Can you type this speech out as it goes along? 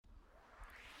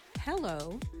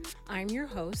Hello, I'm your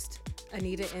host,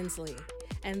 Anita Inslee,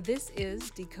 and this is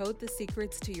Decode the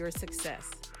Secrets to Your Success,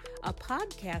 a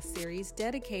podcast series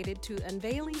dedicated to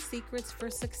unveiling secrets for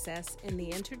success in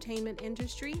the entertainment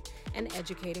industry and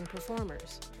educating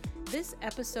performers. This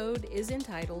episode is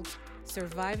entitled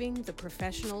Surviving the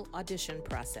Professional Audition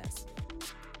Process.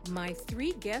 My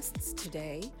three guests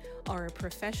today are a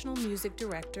professional music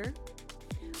director,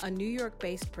 a New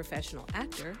York-based professional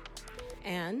actor,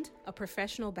 and a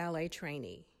professional ballet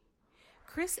trainee.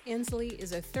 Chris Inslee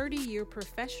is a 30-year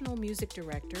professional music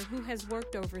director who has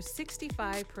worked over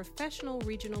 65 professional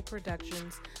regional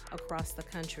productions across the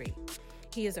country.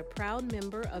 He is a proud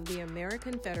member of the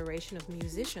American Federation of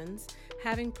Musicians,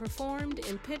 having performed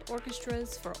in pit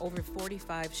orchestras for over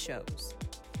 45 shows.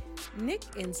 Nick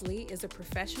Inslee is a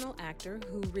professional actor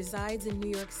who resides in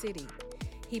New York City.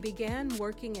 He began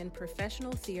working in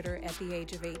professional theater at the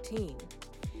age of 18.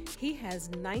 He has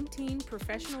 19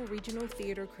 professional regional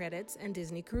theater credits and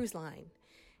Disney Cruise Line.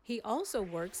 He also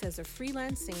works as a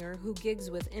freelance singer who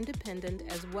gigs with independent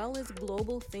as well as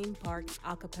global theme park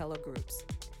a cappella groups.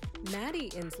 Maddie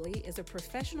Inslee is a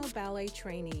professional ballet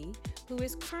trainee who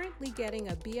is currently getting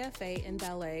a BFA in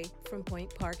ballet from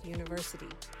Point Park University.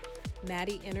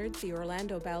 Maddie entered the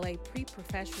Orlando Ballet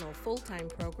pre-professional full-time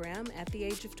program at the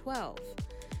age of 12.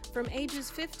 From ages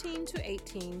 15 to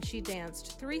 18, she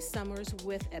danced 3 summers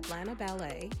with Atlanta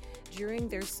Ballet during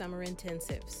their summer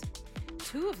intensives.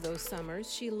 2 of those summers,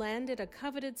 she landed a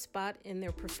coveted spot in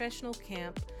their professional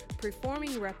camp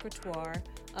performing repertoire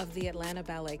of the Atlanta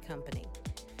Ballet Company.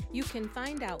 You can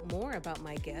find out more about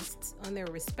my guests on their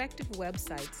respective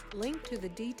websites linked to the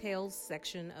details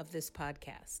section of this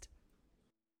podcast.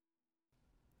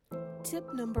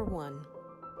 Tip number 1.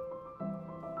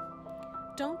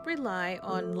 Don't rely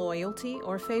on loyalty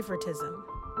or favoritism.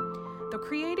 The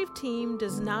creative team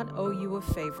does not owe you a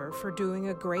favor for doing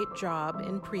a great job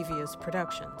in previous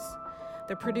productions.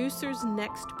 The producer's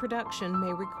next production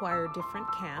may require different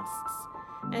casts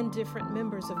and different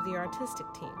members of the artistic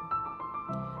team.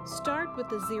 Start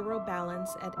with a zero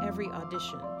balance at every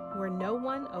audition, where no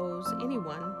one owes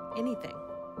anyone anything.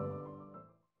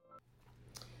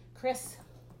 Chris,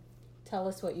 tell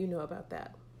us what you know about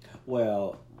that.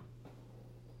 Well,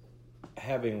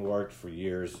 having worked for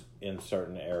years in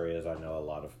certain areas, I know a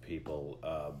lot of people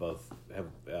both have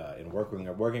in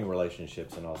working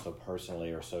relationships and also personally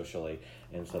or socially,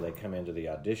 and so they come into the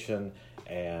audition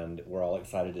and we're all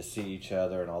excited to see each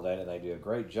other and all that, and they do a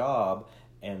great job,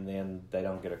 and then they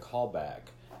don't get a call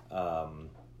back.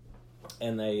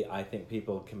 And I think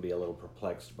people can be a little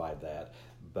perplexed by that.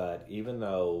 But even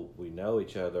though we know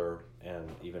each other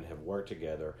and even have worked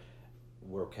together,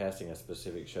 we're casting a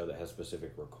specific show that has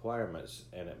specific requirements,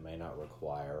 and it may not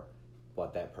require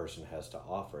what that person has to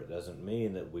offer. It doesn't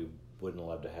mean that we wouldn't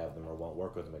love to have them or won't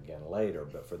work with them again later,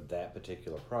 but for that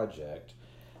particular project,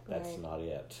 that's not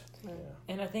it. Right.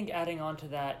 Yeah. And I think adding on to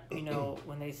that,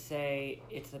 when they say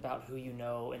it's about who you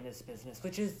know in this business,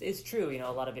 which is true,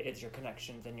 a lot of it is your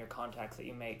connections and your contacts that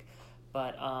you make,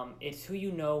 but it's who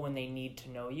you know when they need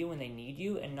to know you, when they need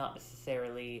you, and not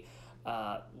necessarily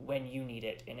when you need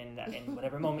it and in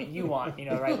whatever moment you want,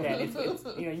 right then. It's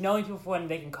knowing people for when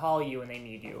they can call you when they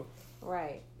need you.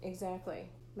 Right, exactly.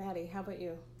 Maddie, how about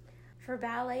you? For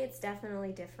ballet, it's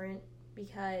definitely different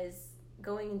because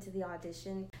going into the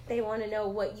audition, they want to know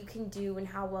what you can do and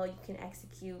how well you can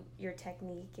execute your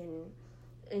technique in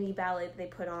any ballet that they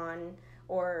put on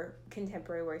or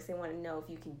contemporary works. They want to know if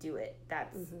you can do it.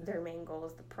 That's their main goal,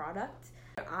 is the product.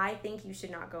 I think you should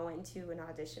not go into an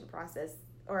audition process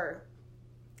or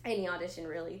any audition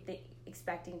really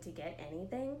expecting to get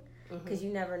anything, because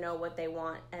you never know what they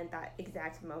want at that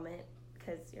exact moment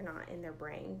because you're not in their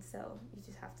brain. So you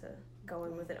just have to go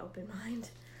in with an open mind.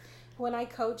 When I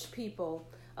coach people,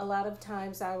 a lot of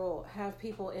times I will have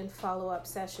people in follow-up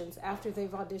sessions after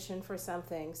they've auditioned for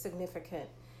something significant,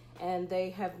 and they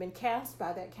have been cast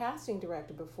by that casting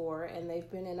director before, and they've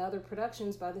been in other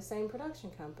productions by the same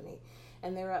production company,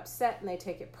 and they're upset and they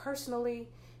take it personally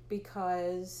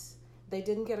because they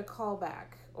didn't get a call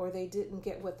back or they didn't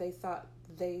get what they thought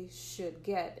they should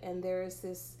get. And there is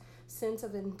this sense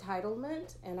of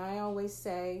entitlement, and I always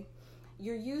say,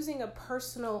 you're using a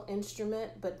personal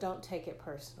instrument, but don't take it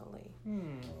personally.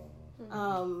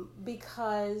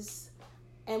 Because,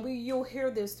 and you'll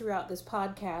hear this throughout this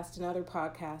podcast and other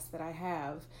podcasts that I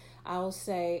have, I'll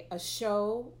say a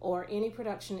show or any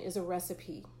production is a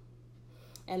recipe.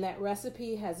 And that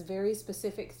recipe has very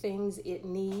specific things it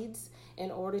needs in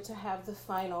order to have the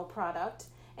final product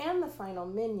and the final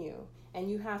menu. And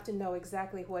you have to know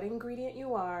exactly what ingredient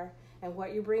you are and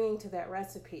what you're bringing to that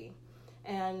recipe.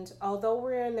 And although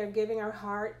we're in there giving our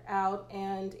heart out,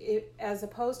 and as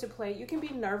opposed to play, you can be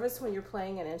nervous when you're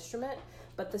playing an instrument,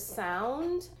 but the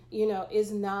sound,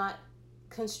 is not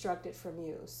constructed from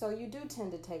you. So you do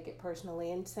tend to take it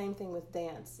personally. And same thing with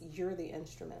dance. You're the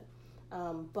instrument.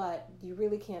 But you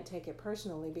really can't take it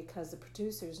personally because the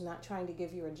producer's not trying to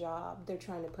give you a job. They're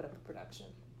trying to put up a production.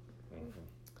 Mm-hmm.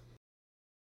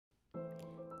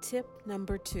 Tip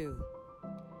number 2.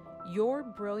 Your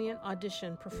brilliant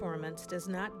audition performance does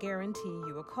not guarantee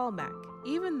you a callback,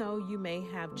 even though you may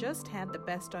have just had the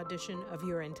best audition of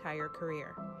your entire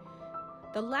career.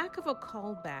 The lack of a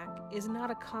callback is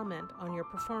not a comment on your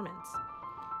performance.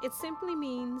 It simply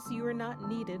means you are not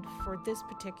needed for this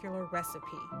particular recipe.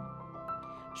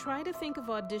 Try to think of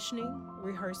auditioning,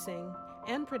 rehearsing,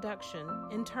 and production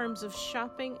in terms of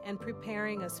shopping and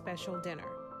preparing a special dinner.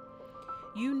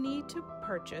 You need to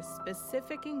purchase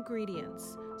specific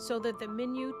ingredients so that the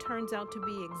menu turns out to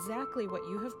be exactly what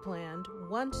you have planned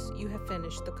once you have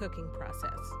finished the cooking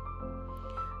process.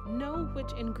 Know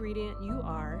which ingredient you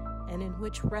are and in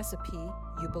which recipe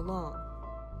you belong.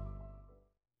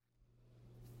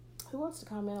 Who wants to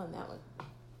comment on that one?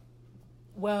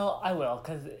 Well, I will,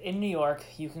 because in New York,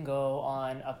 you can go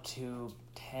on up to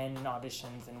 10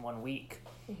 auditions in 1 week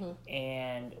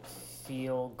and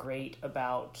feel great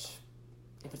about,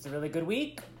 if it's a really good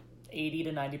week, 80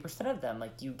 to 90% of them.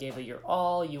 Like, you gave it your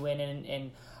all, you went in,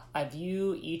 and I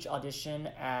view each audition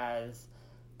as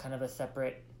kind of a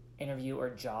separate interview or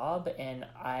job, and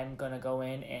I'm going to go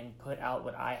in and put out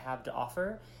what I have to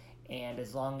offer, and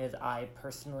as long as I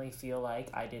personally feel like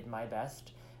I did my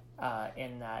best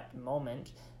in that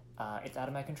moment, it's out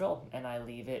of my control, and I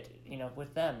leave it,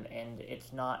 with them, and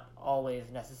it's not always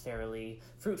necessarily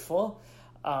fruitful,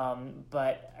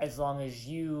 but as long as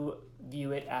you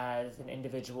view it as an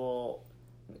individual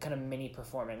kind of mini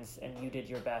performance and you did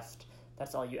your best,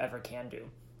 that's all you ever can do.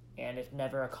 And it's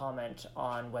never a comment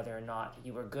on whether or not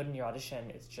you were good in your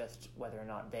audition, it's just whether or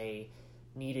not they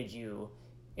needed you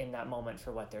in that moment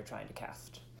for what they're trying to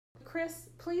cast. Chris,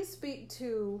 please speak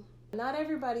to, not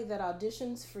everybody that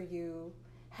auditions for you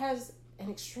has an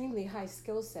extremely high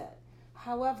skill set.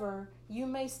 However, you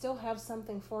may still have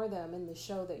something for them in the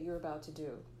show that you're about to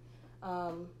do.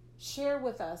 Share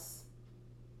with us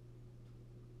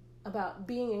about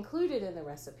being included in the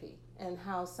recipe and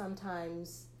how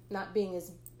sometimes not being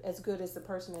as good as the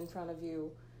person in front of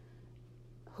you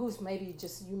who's maybe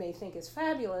just you may think is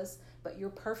fabulous, but you're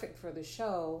perfect for the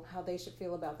show, how they should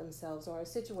feel about themselves or a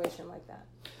situation like that.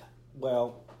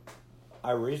 Well,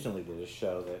 I recently did a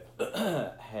show that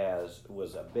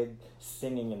was a big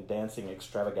singing and dancing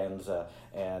extravaganza,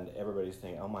 and everybody's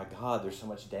thinking, oh my God, there's so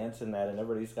much dance in that, and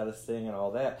everybody's got to sing and all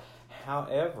that.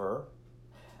 However,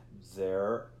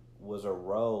 there was a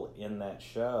role in that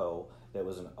show that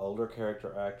was an older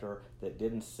character actor that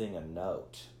didn't sing a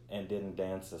note and didn't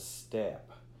dance a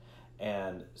step.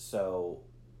 And so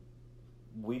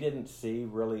we didn't see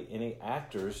really any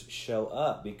actors show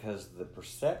up because the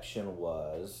perception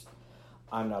was,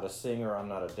 I'm not a singer, I'm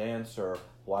not a dancer,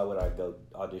 why would I go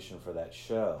audition for that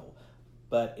show?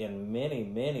 But in many,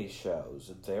 many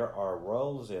shows, there are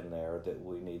roles in there that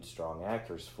we need strong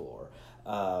actors for.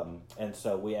 And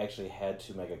so we actually had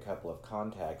to make a couple of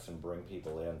contacts and bring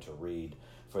people in to read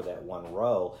for that one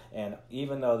role. And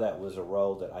even though that was a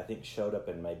role that I think showed up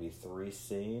in maybe 3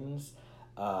 scenes,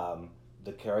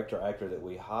 the character actor that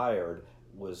we hired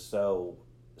was so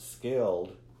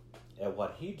skilled at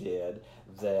what he did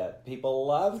that people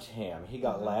loved him. He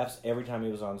got laughs every time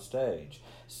he was on stage.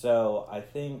 So I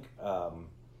think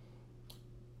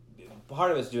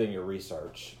part of it's doing your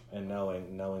research and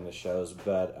knowing the shows,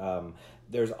 but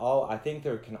I think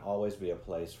there can always be a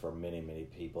place for many, many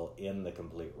people in the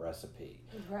complete recipe.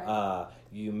 Right.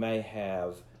 You may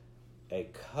have a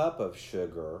cup of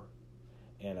sugar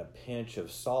and a pinch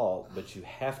of salt, but you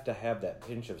have to have that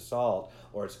pinch of salt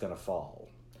or it's going to fall.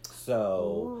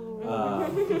 So,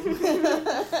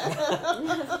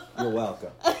 you're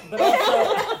welcome. But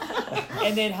also,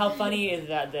 and then how funny is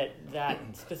that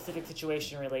specific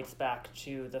situation relates back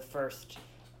to the first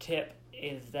tip,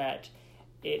 is that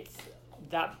it's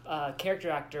that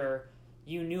character actor,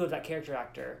 you knew of that character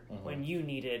actor when you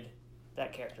needed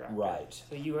that character actor. Right.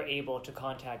 So you were able to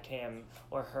contact him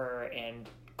or her and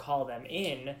call them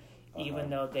in, even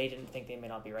though they didn't think they may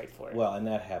not be right for it. Well, and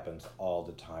that happens all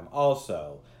the time.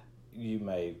 Also, you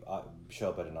may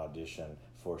show up at an audition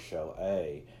for show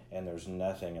A, and there's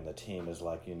nothing, and the team is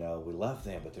like, we love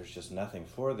them, but there's just nothing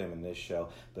for them in this show.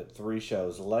 But 3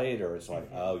 shows later, it's like,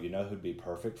 oh, who'd be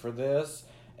perfect for this?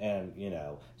 And,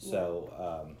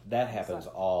 that happens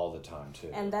all the time, too.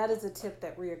 And that is a tip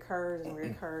that reoccurs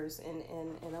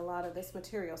in a lot of this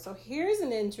material. So here's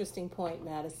an interesting point,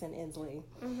 Madison Inslee.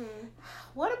 Mm-hmm.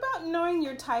 What about knowing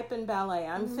your type in ballet?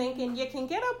 I'm thinking you can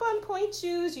get up on pointe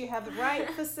shoes, you have the right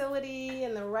facility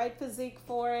and the right physique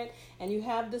for it, and you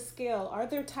have the skill. Are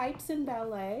there types in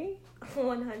ballet?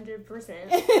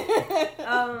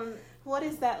 100%. What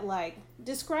is that like?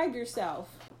 Describe yourself.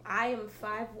 I am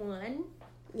 5'1".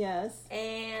 Yes.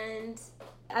 And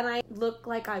I look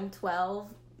like I'm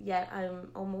 12, yet I'm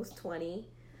almost 20.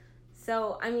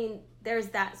 So, I mean, there's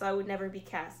that. So I would never be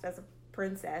cast as a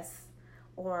princess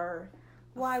or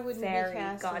why wouldn't fairy you be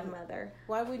cast godmother.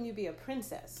 Why wouldn't you be a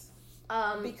princess?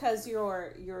 Because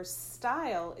your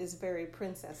style is very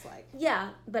princess-like.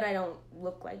 Yeah, but I don't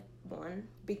look like one.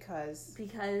 Because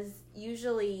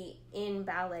usually in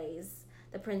ballets,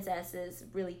 the princess is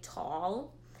really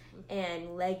tall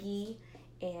and leggy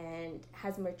and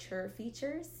has mature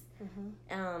features.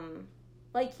 Mm-hmm.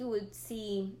 Like you would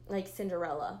see, like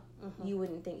Cinderella. Mm-hmm. You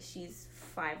wouldn't think she's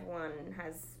 5'1" and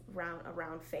has a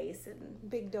round face and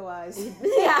big doe eyes.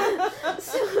 Yeah.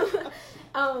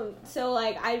 So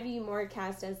like I'd be more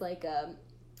cast as like a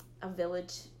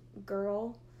village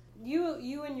girl.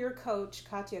 You and your coach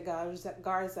Katya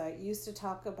Garza used to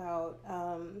talk about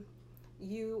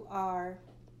you are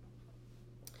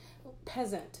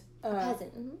peasant.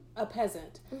 A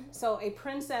peasant. Mm-hmm. So a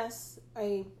princess,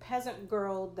 a peasant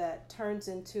girl that turns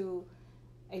into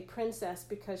a princess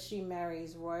because she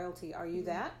marries royalty. Are you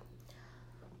that?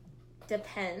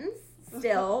 Depends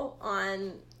still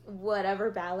on whatever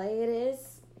ballet it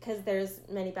is, because there's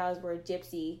many ballets where a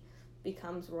gypsy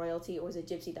becomes royalty, or is a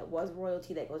gypsy that was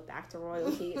royalty that goes back to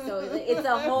royalty. So it's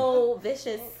a whole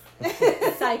vicious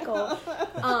cycle.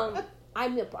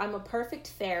 I'm a perfect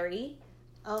fairy.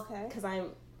 Okay. Because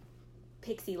I'm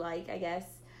pixie-like, I guess.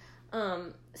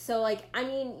 So like, I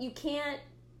mean, you can't.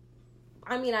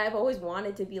 I mean, I've always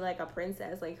wanted to be like a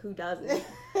princess. Like, who doesn't?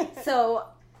 So,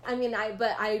 I mean,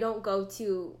 but I don't go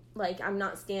to, like, I'm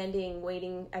not standing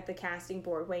waiting at the casting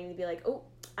board waiting to be like, oh,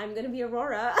 I'm gonna be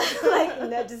Aurora. Like,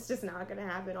 that's just not gonna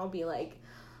happen. I'll be like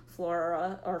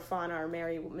Flora or Fauna or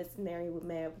Miss Mary,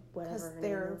 whatever her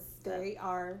name is. They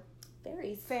are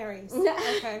fairies.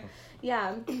 Okay.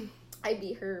 Yeah, I'd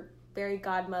be her fairy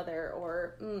godmother,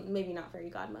 or maybe not fairy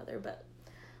godmother, but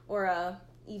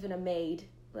even a maid.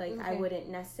 Like, okay. I wouldn't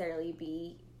necessarily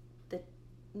be the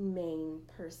main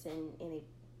person in a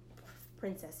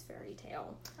princess fairy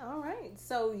tale. All right.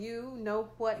 So you know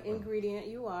what ingredient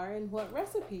you are and what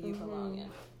recipe you belong in.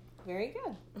 Very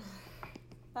good.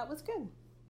 That was good.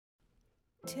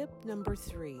 Tip number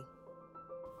 3.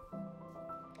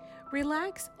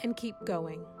 Relax and keep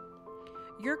going.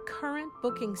 Your current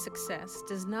booking success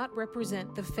does not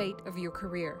represent the fate of your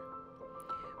career.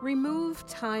 Remove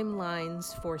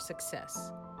timelines for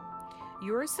success.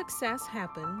 Your success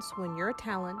happens when your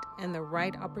talent and the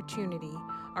right opportunity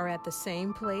are at the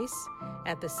same place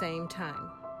at the same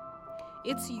time.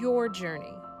 It's your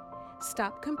journey.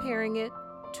 Stop comparing it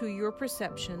to your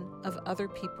perception of other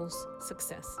people's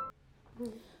success.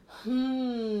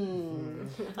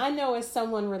 I know, as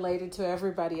someone related to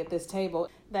everybody at this table,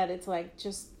 that it's like,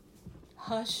 just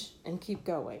hush and keep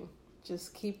going.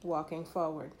 Just keep walking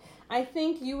forward. I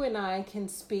think you and I can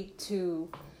speak to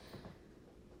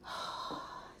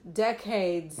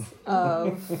decades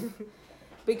of,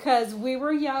 because we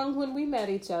were young when we met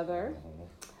each other.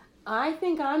 I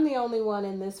think I'm the only one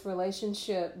in this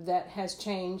relationship that has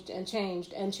changed and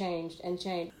changed and changed and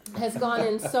changed, has gone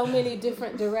in so many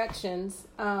different directions.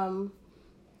 And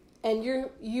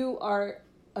you are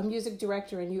a music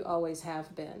director, and you always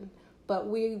have been. But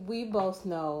we both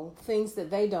know things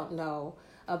that they don't know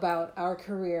about our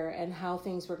career and how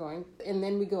things were going, and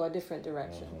then we go a different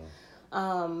direction.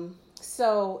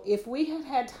 So if we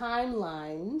had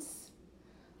timelines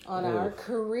on our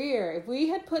career, if we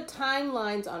had put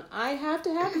timelines on, I have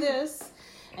to have this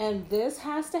and this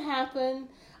has to happen,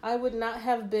 I would not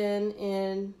have been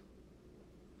in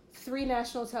 3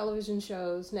 national television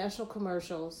shows, national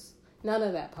commercials, none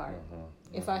of that part,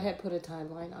 if I had put a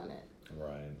timeline on it.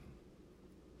 Right.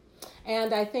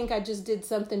 And I think I just did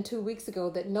something 2 weeks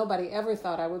ago that nobody ever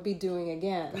thought I would be doing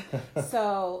again.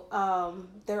 So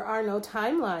there are no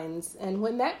timelines. And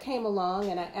when that came along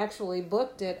and I actually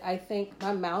booked it, I think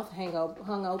my mouth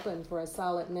hung open for a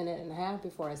solid 1.5 minutes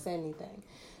before I said anything.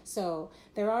 So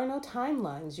there are no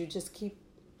timelines. You just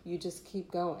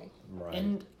keep going. Right.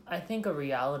 And I think a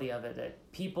reality of it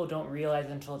that people don't realize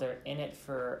until they're in it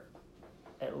for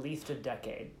at least a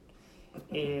decade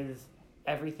is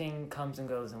everything comes and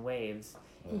goes in waves.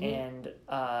 And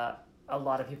a a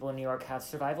lot of people in New York have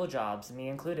survival jobs, me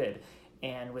included.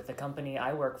 And with the company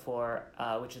I work for,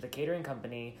 which is a catering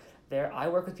company, I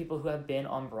work with people who have been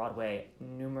on Broadway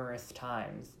numerous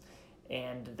times,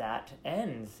 and that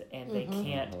ends, and they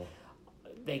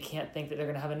can't think that they're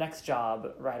going to have a next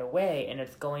job right away, and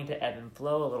it's going to ebb and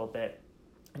flow a little bit,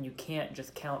 and you can't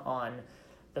just count on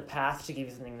the past to give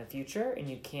you something in the future,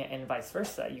 and vice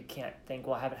versa. You can't think,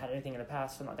 well, I haven't had anything in the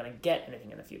past, so I'm not going to get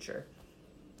anything in the future.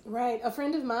 Right. A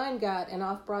friend of mine got an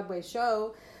off-Broadway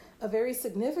show, a very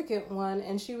significant one,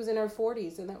 and she was in her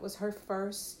 40s, and that was her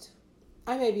first,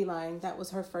 I may be lying, that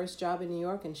was her first job in New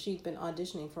York, and she'd been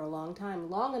auditioning for a long time,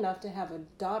 long enough to have a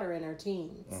daughter in her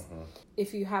teens. Mm-hmm.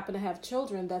 If you happen to have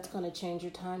children, that's going to change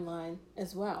your timeline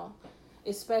as well,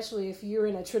 especially if you're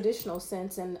in a traditional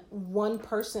sense and one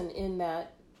person in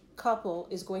that couple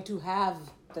is going to have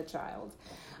the child,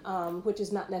 which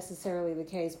is not necessarily the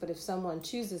case, but if someone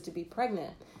chooses to be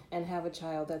pregnant and have a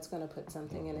child, that's going to put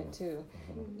something in it too.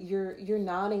 You're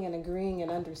nodding and agreeing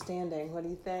and understanding. What do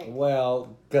you think?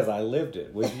 Well, because I lived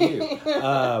it with you.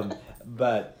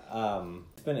 But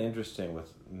it's been interesting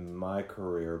with my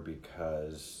career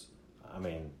because, I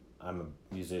mean, I'm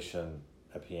a musician,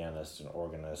 a pianist, an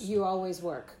organist. You always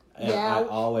work. And yeah, I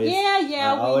always, we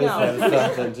always know.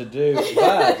 have something to do.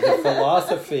 But the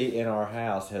philosophy in our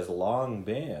house has long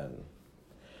been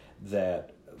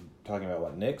that, talking about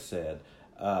what Nick said,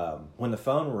 when the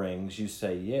phone rings, you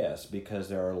say yes, because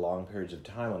there are long periods of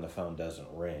time when the phone doesn't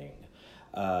ring.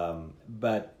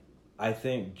 But I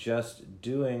think just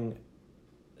doing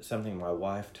something my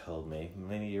wife told me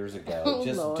many years ago,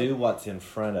 do what's in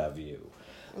front of you.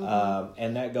 Mm-hmm.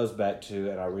 And that goes back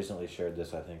to, and I recently shared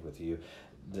this, I think, with you,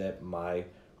 that my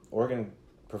organ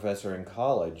professor in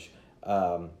college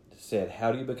said,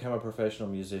 how do you become a professional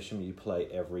musician? You play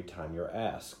every time you're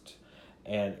asked.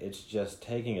 And it's just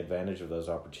taking advantage of those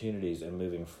opportunities and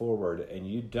moving forward. And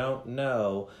you don't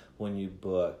know when you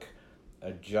book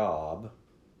a job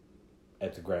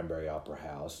at the Granbury Opera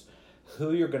House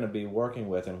who you're going to be working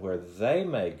with and where they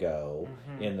may go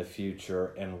in the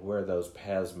future and where those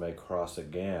paths may cross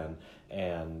again,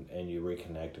 and you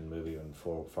reconnect and move even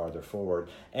farther forward.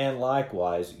 And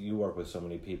likewise, you work with so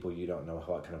many people, you don't know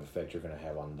what kind of effect you're going to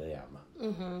have on them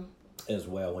as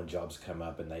well when jobs come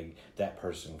up and that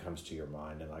person comes to your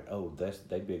mind and like, oh,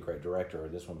 they'd be a great director, or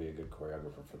this one would be a good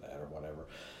choreographer for that, or whatever.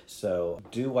 So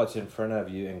do what's in front of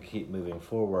you and keep moving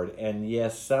forward. And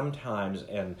yes, sometimes,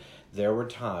 and there were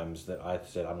times that I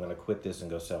said, I'm going to quit this and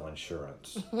go sell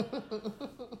insurance.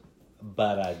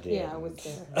 But I didn't. Yeah, I was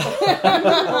there.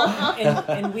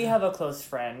 and we have a close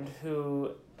friend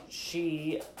who,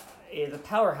 she is a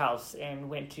powerhouse and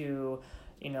went to,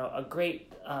 a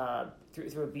great,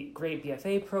 through a great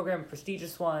BFA program,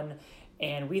 prestigious one,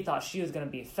 and we thought she was going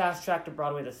to be fast-tracked to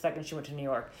Broadway the second she went to New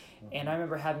York. And I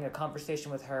remember having a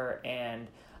conversation with her, and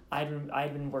I'd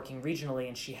been working regionally,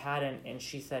 and she hadn't, and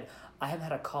she said, I haven't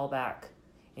had a call back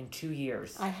in 2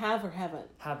 years. I have or haven't?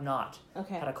 Have not.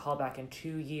 Okay. Had a call back in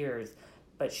 2 years.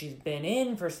 But she's been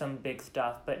in for some big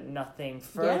stuff, but nothing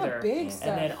further. Yeah, big stuff.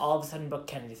 And then all of a sudden booked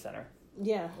Kennedy Center.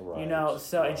 Yeah. Right,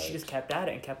 And she just kept at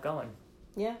it and kept going.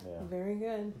 Yeah. Very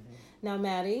good. Now,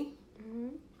 Maddie.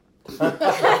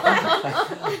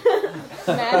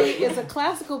 Maddie is a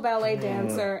classical ballet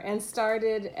dancer and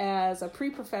started as a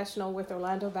pre-professional with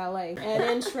Orlando Ballet and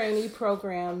in trainee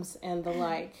programs and the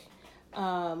like.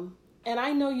 And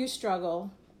I know you struggle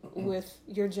with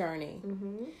your journey.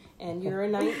 And you're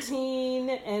 19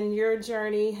 and your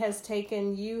journey has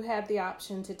you had the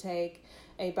option to take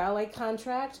a ballet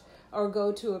contract or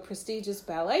go to a prestigious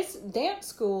ballet dance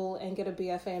school and get a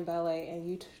BFA in ballet, and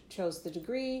you chose the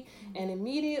degree and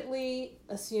immediately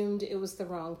assumed it was the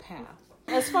wrong path.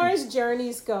 As far as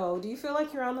journeys go, do you feel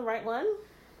like you're on the right one?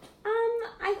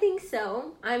 I think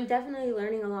so. I'm definitely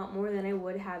learning a lot more than I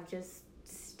would have just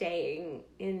staying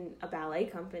in a ballet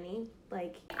company.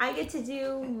 Like, I get to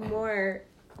do more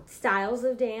styles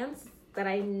of dance that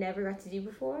I never got to do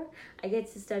before. I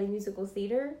get to study musical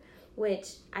theater,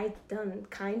 which I've done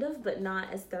kind of, but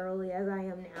not as thoroughly as I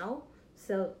am now.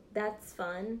 So that's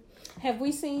fun. Have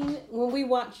we seen, when we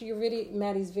watch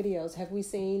Maddie's videos, have we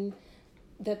seen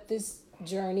that this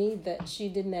journey that she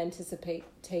didn't anticipate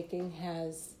taking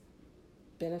has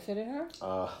benefited her?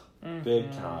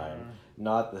 Big time.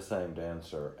 Not the same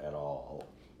dancer at all.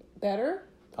 Better?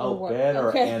 Better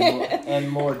okay. and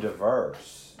more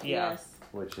diverse. Yeah. Yes.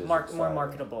 Which is more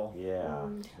marketable. Yeah.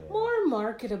 More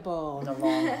marketable. In the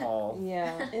long haul.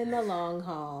 Yeah, in the long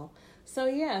haul. So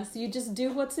yes, you just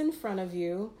do what's in front of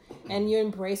you and you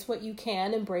embrace what you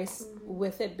can embrace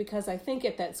with it, because I think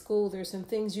at that school there's some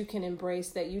things you can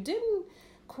embrace that you didn't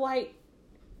quite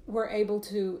were able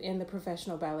to, in the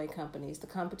professional ballet companies, the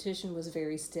competition was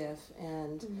very stiff,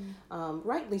 and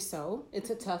rightly so. It's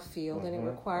a tough field, and it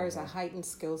requires a heightened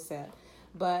skill set.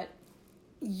 But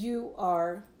you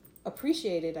are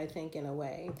appreciated, I think, in a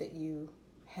way that you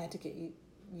had to get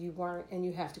you weren't, and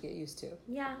you have to get used to.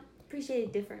 Yeah,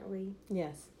 appreciated differently.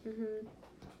 Yes.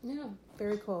 Yeah,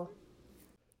 very cool.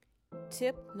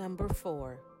 Tip number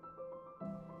 4.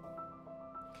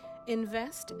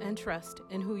 Invest and trust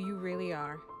in who you really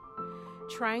are.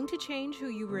 Trying to change who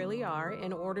you really are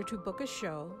in order to book a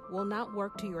show will not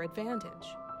work to your advantage.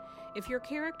 If your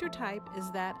character type is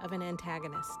that of an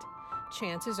antagonist,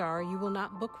 chances are you will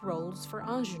not book roles for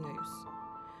ingenues.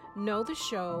 Know the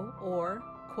show or,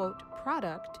 quote,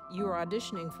 product you are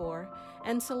auditioning for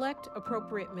and select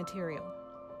appropriate material.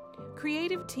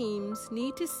 Creative teams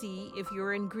need to see if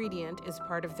your ingredient is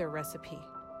part of their recipe.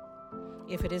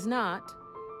 If it is not,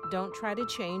 don't try to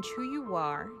change who you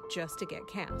are just to get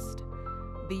cast.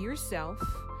 Be yourself,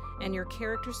 and your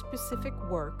character-specific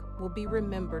work will be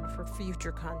remembered for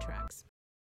future contracts.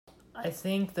 I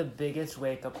think the biggest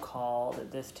wake-up call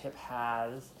that this tip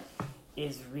has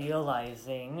is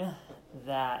realizing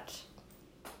that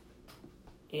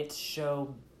it's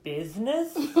show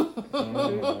business,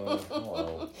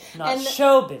 not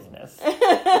show business.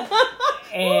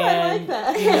 And, I like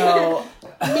that.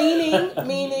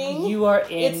 Meaning, you are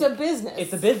in. It's a business.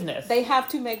 It's a business. They have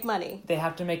to make money.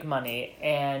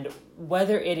 And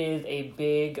whether it is a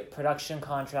big production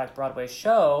contract Broadway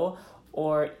show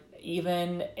or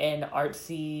even an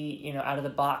artsy, out of the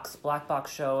box, black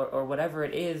box show or whatever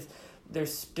it is, they're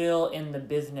still in the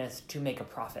business to make a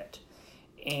profit.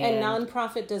 And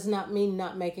non-profit does not mean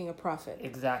not making a profit.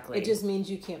 Exactly. It just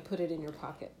means you can't put it in your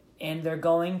pocket. And they're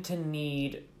going to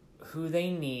need who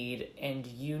they need, and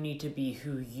you need to be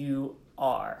who you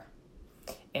are.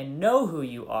 And know who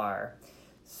you are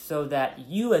so that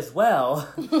you as well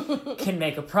can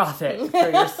make a profit for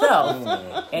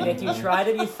yourself. And if you try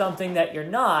to be something that you're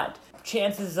not,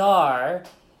 chances are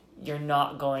you're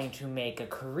not going to make a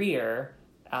career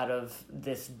out of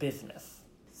this business.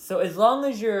 So as long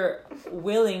as you're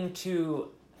willing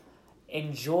to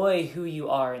enjoy who you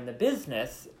are in the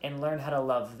business and learn how to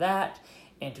love that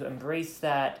and to embrace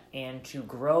that and to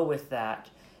grow with that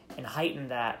and heighten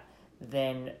that,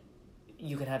 then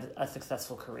you can have a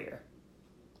successful career.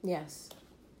 Yes.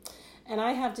 And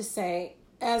I have to say,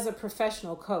 as a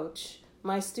professional coach,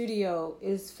 my studio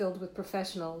is filled with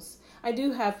professionals. I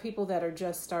do have people that are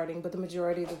just starting, but the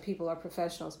majority of the people are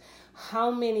professionals.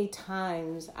 How many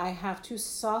times I have to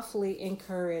softly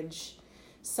encourage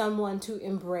someone to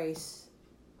embrace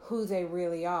who they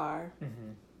really are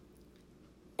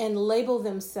and label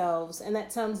themselves, and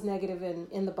that sounds negative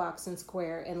in the box and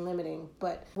square and limiting,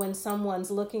 but when someone's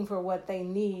looking for what they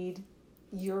need,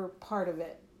 you're part of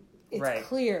it. It's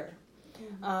clear.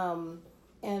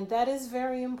 And that is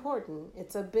very important.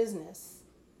 It's a business.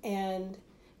 And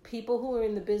people who are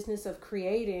in the business of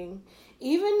creating,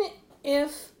 even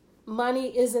if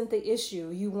money isn't the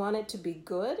issue, you want it to be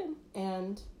good,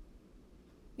 and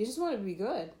you just want it to be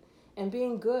good. And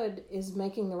being good is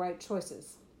making the right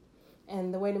choices.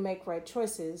 And the way to make right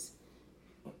choices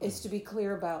is to be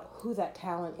clear about who that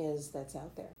talent is that's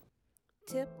out there.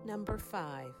 Tip number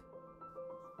 5.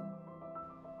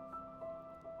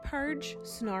 Purge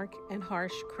snark and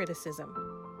harsh criticism.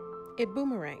 It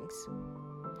boomerangs.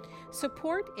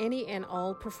 Support any and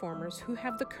all performers who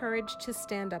have the courage to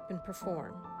stand up and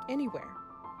perform anywhere.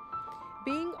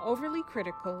 Being overly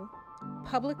critical,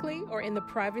 publicly or in the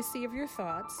privacy of your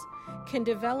thoughts, can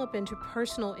develop into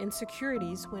personal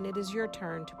insecurities when it is your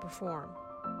turn to perform.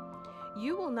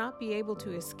 You will not be able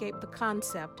to escape the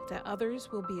concept that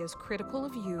others will be as critical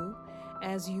of you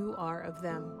as you are of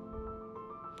them.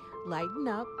 Lighten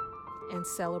up and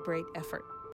celebrate effort.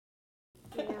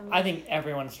 I think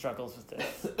everyone struggles with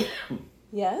this.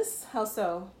 Yes? How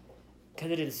so?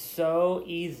 Because it is so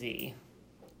easy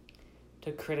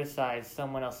to criticize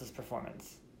someone else's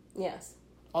performance. Yes.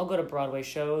 I'll go to Broadway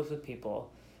shows with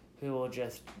people who will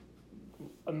just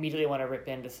immediately want to rip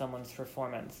into someone's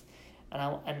performance.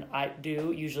 And I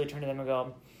do usually turn to them and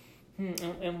go,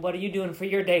 and what are you doing for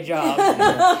your day job?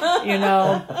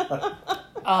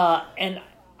 And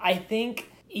I think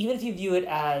even if you view it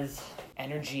as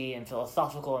energy and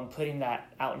philosophical and putting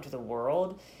that out into the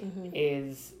world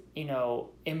is,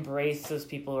 embrace those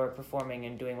people who are performing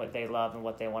and doing what they love and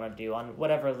what they want to do on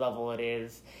whatever level it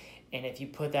is. And if you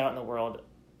put that out in the world,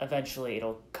 eventually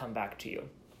it'll come back to you.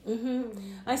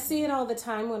 I see it all the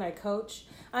time when I coach.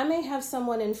 I may have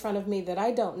someone in front of me that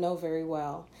I don't know very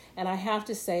well, and I have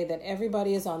to say that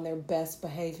everybody is on their best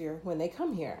behavior when they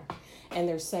come here. and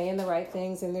they're saying the right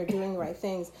things and they're doing the right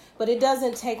things. But it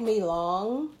doesn't take me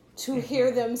long to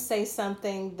hear them say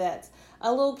something that's a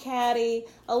little catty,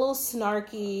 a little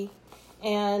snarky.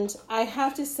 And I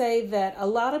have to say that a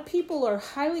lot of people are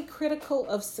highly critical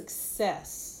of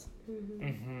success.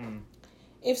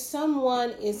 If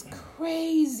someone is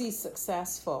crazy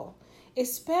successful,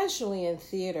 especially in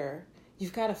theater,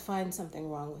 you've got to find something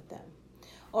wrong with them.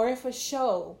 Or if a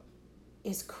show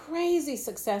is crazy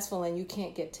successful and you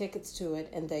can't get tickets to it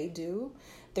and they do,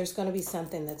 there's going to be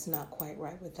something that's not quite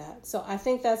right with that. So I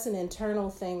think that's an internal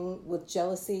thing with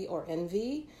jealousy or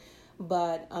envy,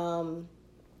 but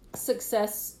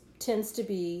success tends to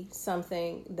be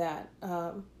something that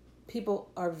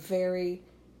people are very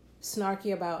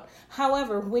snarky about.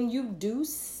 However, when you do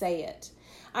say it,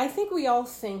 I think we all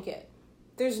think it.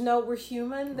 We're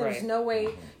human. There's no way.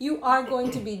 You are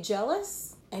going to be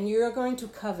jealous and you're going to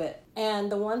covet.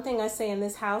 And the one thing I say in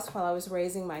this house while I was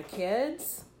raising my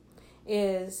kids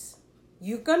is,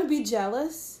 you're going to be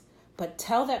jealous, but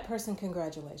tell that person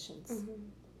congratulations.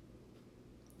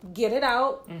 Get it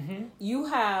out. You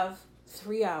have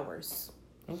 3 hours.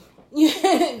 Get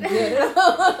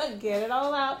it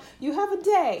all out. You have a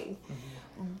day.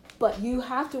 But you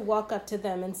have to walk up to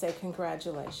them and say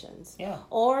congratulations. Yeah.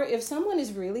 Or if someone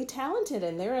is really talented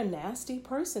and they're a nasty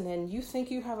person and you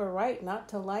think you have a right not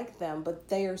to like them, but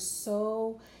they are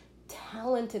so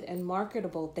talented and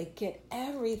marketable, they get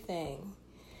everything.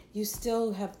 You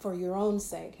still have, for your own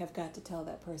sake, have got to tell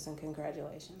that person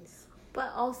congratulations.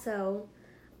 But also,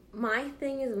 my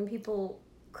thing is when people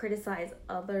criticize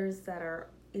others that are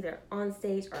either on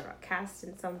stage or are cast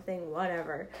in something,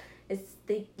 whatever,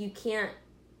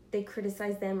 they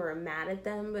criticize them or are mad at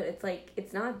them, but it's like,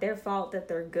 it's not their fault that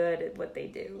they're good at what they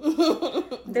do.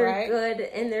 They're good,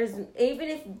 and even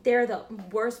if they're the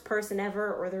worst person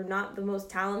ever or they're not the most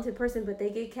talented person, but they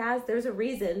get cast, there's a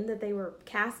reason that they were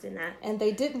cast in that. And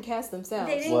they didn't cast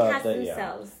themselves. They didn't cast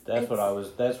themselves. Yeah.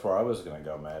 That's where I was going to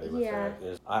go, Maddie, with that.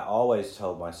 Is I always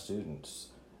told my students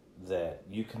that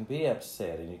you can be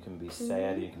upset and you can be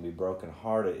sad and you can be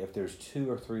brokenhearted if there's 2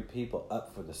 or 3 people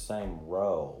up for the same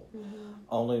role.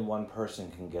 Only one person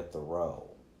can get the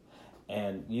role.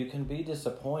 And you can be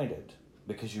disappointed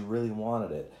because you really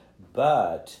wanted it,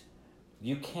 but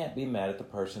you can't be mad at the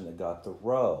person that got the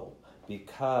role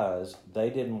because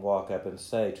they didn't walk up and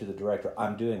say to the director,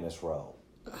 I'm doing this role.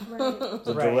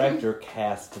 The director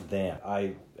cast them.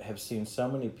 I have seen so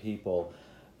many people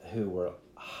who were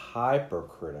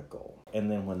hypercritical,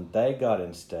 and then when they got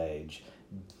on stage,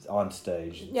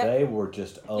 they were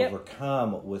just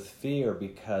overcome with fear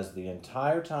because the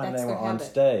entire time they were on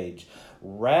stage,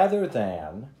 rather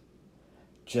than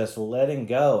just letting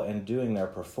go and doing their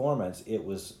performance, it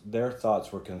was their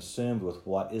thoughts were consumed with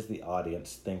what is the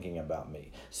audience thinking about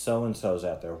me? So-and-so's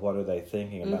out there, what are they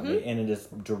thinking about me? And it is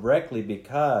directly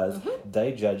because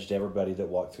they judged everybody that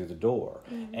walked through the door.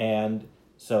 And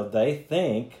so they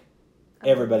think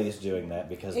everybody is doing that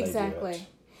because they do it.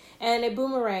 And it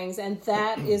boomerangs, and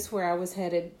that is where I was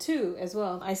headed to as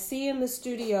well. I see in the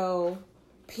studio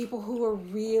people who are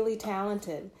really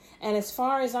talented, and as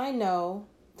far as I know,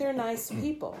 they're nice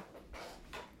people.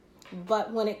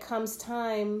 But when it comes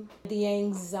time, the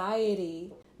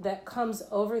anxiety that comes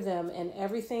over them and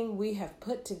everything we have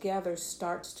put together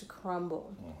starts to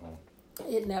crumble.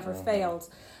 It never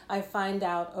fails. I find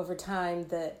out over time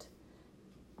that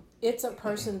it's a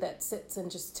person that sits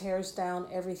and just tears down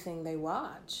everything they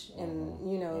watch. And,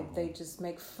 they just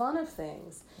make fun of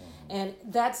things. And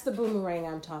that's the boomerang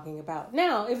I'm talking about.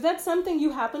 Now, if that's something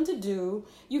you happen to do,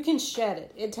 you can shed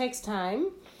it. It takes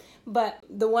time. But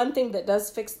the one thing that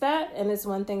does fix that, and it's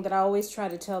one thing that I always try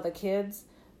to tell the kids,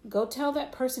 go tell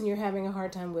that person you're having a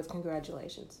hard time with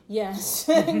congratulations. Yes.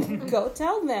 Go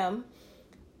tell them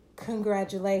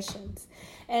congratulations.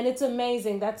 And it's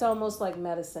amazing. That's almost like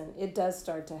medicine. It does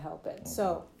start to help it.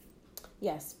 So,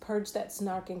 yes, purge that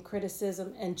snark and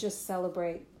criticism and just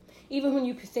celebrate. Even when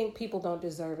you think people don't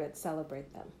deserve it,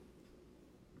 celebrate them.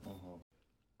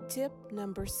 Tip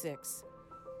number 6.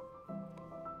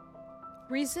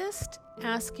 Resist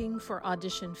asking for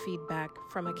audition feedback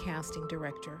from a casting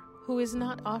director who is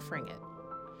not offering it.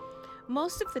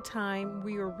 Most of the time,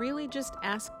 we are really just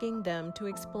asking them to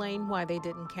explain why they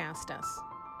didn't cast us.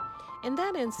 In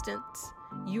that instance,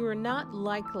 you are not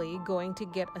likely going to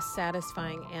get a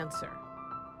satisfying answer.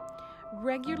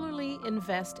 Regularly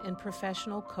invest in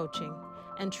professional coaching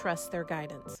and trust their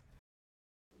guidance.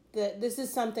 This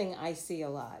is something I see a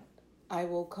lot. I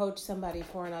will coach somebody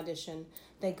for an audition.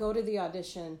 They go to the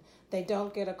audition, they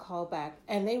don't get a call back,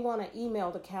 and they want to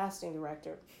email the casting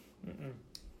director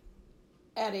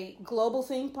at a global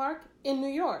theme park in New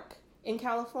York, in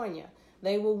California.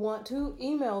 they will want to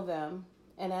email them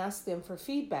and ask them for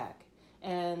feedback.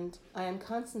 And I am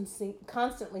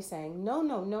constantly saying,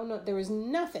 no. There is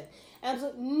nothing,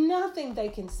 absolutely nothing they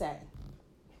can say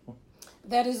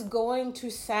that is going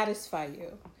to satisfy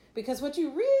you. Because what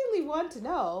you really want to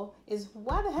know is,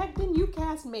 why the heck didn't you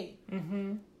cast me?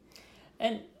 Mm-hmm.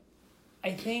 And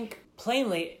I think,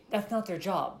 plainly, that's not their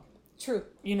job. True.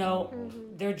 You know,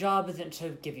 their job isn't to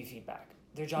give you feedback.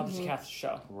 Their job is to cast a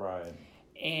show. Right.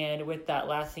 And with that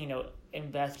last thing,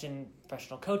 invest in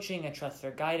professional coaching and trust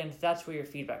their guidance. That's where your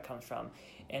feedback comes from.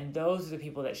 And those are the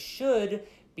people that should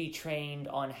be trained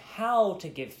on how to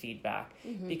give feedback.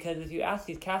 Because if you ask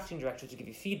these casting directors to give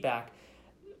you feedback,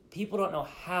 people don't know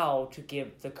how to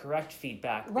give the correct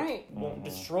feedback. Right. It won't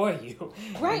destroy you.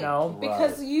 Right. You know?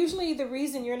 Because usually the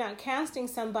reason you're not casting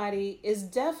somebody is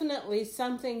definitely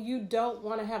something you don't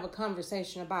want to have a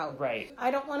conversation about. Right.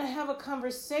 I don't want to have a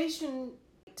conversation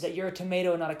that you're a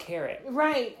tomato, not a carrot.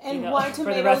 Right. And why tomatoes?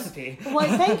 For the recipe. Why?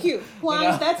 Thank you.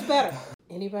 Why? That's better.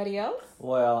 Anybody else?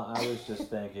 Well, I was just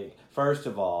thinking, first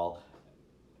of all,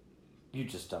 you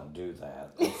just don't do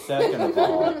that. And second of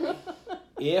all,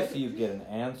 if you get an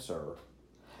answer,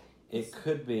 it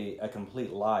could be a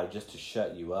complete lie just to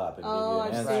shut you up and give you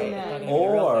an answer. Seen that.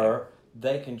 Or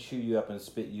they can chew you up and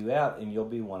spit you out, and you'll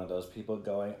be one of those people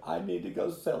going, I need to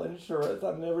go sell insurance.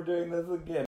 I'm never doing this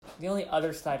again. The only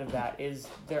other side of that is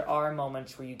there are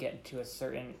moments where you get to a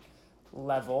certain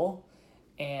level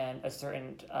and a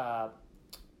certain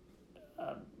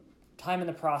time in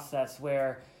the process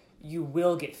where you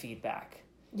will get feedback.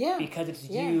 Yeah. Because it's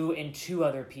you and two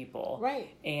other people. Right.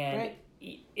 And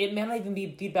it may not even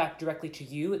be feedback directly to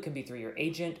you. It can be through your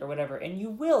agent or whatever. And you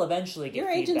will eventually get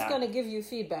feedback. Your agent's going to give you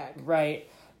feedback. Right.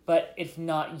 But it's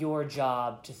not your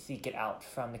job to seek it out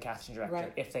from the casting director.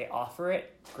 Right. If they offer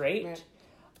it, great. Right.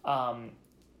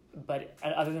 But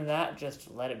other than that, just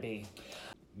let it be.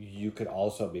 You could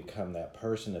also become that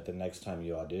person that the next time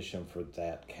you audition for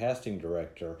that casting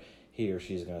director, he or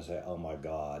she's going to say, oh my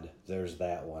God, there's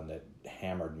that one that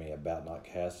hammered me about not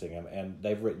casting him. And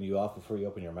they've written you off before you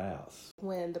open your mouth.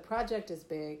 When the project is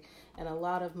big and a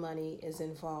lot of money is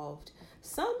involved,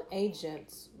 some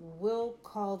agents will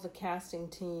call the casting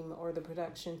team or the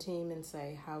production team and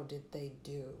say, how did they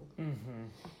do? Mm-hmm.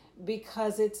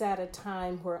 Because it's at a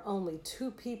time where only two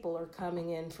people are coming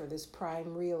in for this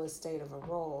prime real estate of a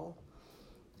role.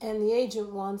 And the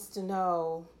agent wants to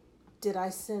know, did I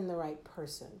send the right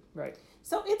person? Right.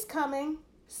 So it's coming.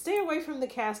 Stay away from the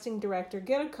casting director.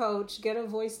 Get a coach, get a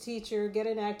voice teacher, get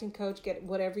an acting coach, get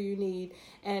whatever you need,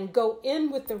 and go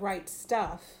in with the right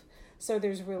stuff so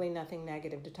there's really nothing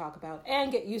negative to talk about.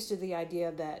 And get used to the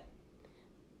idea that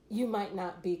you might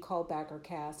not be called back or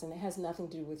cast, and it has nothing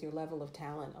to do with your level of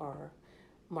talent or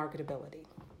marketability.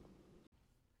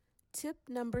 Tip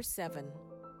number 7.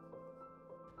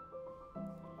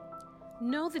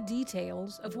 Know the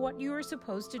details of what you are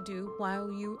supposed to do while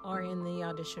you are in the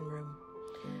audition room.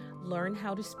 Learn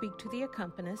how to speak to the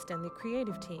accompanist and the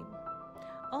creative team.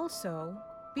 Also,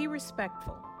 be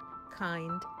respectful,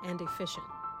 kind, and efficient.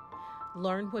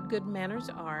 Learn what good manners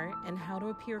are and how to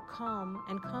appear calm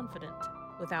and confident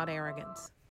without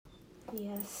arrogance.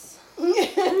 Yes.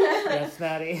 Yes,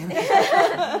 Maddie.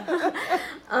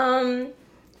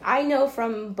 I know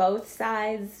from both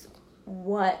sides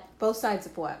what... Both sides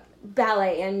of what?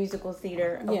 Ballet and musical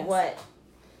theater of Yes. what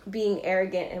being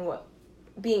arrogant and what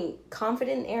being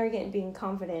confident and arrogant, being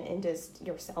confident in just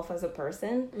yourself as a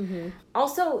person. Mm-hmm.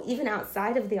 Also, even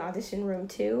outside of the audition room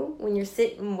too, when you're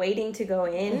sitting waiting to go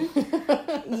in,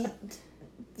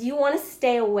 you want to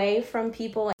stay away from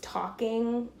people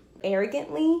talking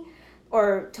arrogantly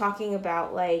or talking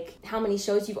about like how many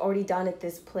shows you've already done at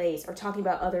this place or talking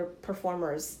about other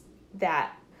performers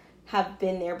that have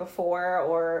been there before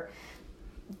or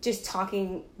just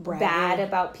talking bad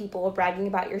about people or bragging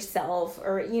about yourself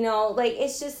or, you know, like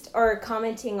it's just, or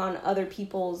commenting on other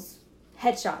people's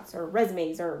headshots or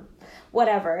resumes or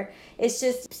whatever. It's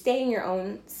just stay in your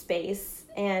own space.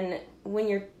 And when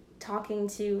you're talking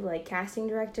to like casting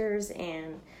directors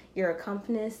and your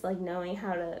accompanist, like knowing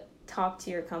how to talk to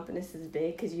your accompanist is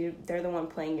big because they're the one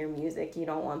playing your music. You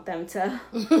don't want them to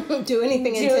do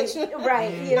anything intentional.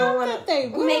 Right. You don't want to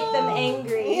make them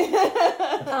angry.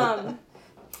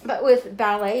 But with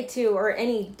ballet too, or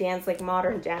any dance like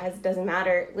modern jazz, doesn't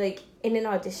matter. Like in an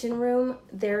audition room,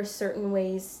 there are certain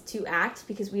ways to act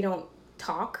because we don't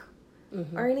talk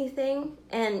or anything,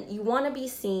 and you want to be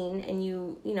seen, and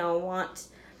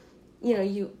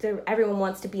everyone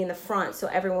wants to be in the front, so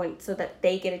that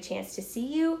they get a chance to see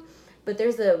you. But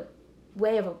there's a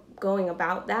way of going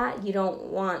about that. You don't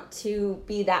want to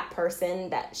be that person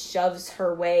that shoves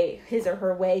his or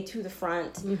her way to the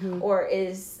front, or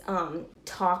is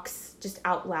talks just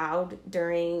out loud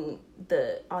during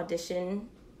the audition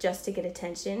just to get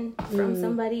attention from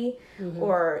somebody.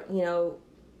 Or, you know,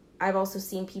 I've also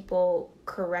seen people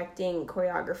correcting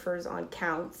choreographers on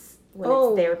counts when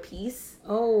it's their piece.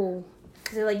 Because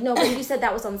they're like, no, but you said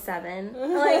that was on 7.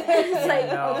 Like, it's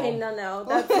like, No. okay, no,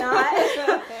 that's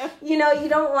not. You know, you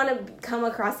don't want to come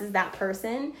across as that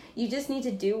person. You just need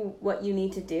to do what you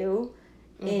need to do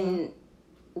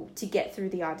to get through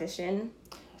the audition.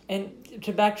 And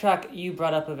to backtrack, you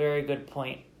brought up a very good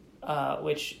point,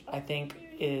 which I think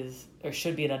is, or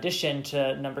should be an addition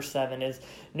to number 7, is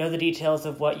know the details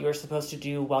of what you're supposed to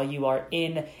do while you are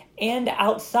in and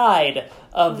outside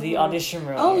of the audition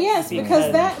room. Oh, yes,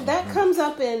 because that comes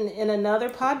up in another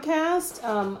podcast.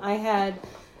 I had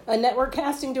a network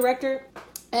casting director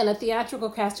and a theatrical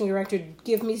casting director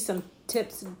give me some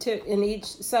tips in each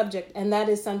subject, and that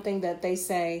is something that they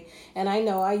say, and I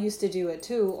know I used to do it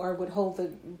too, or would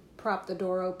prop the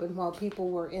door open while people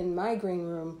were in my green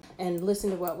room and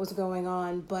listen to what was going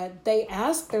on. But they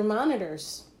asked their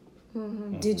monitors,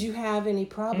 did you have any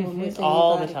problem with anybody?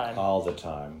 All the time. All the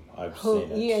time. I've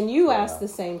seen it. Yeah, and you asked the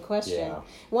same question. Yeah.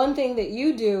 One thing that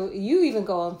you do, you even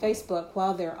go on Facebook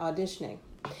while they're auditioning.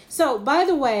 So, by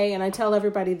the way, and I tell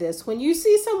everybody this, when you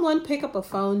see someone pick up a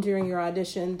phone during your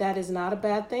audition, that is not a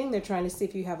bad thing. They're trying to see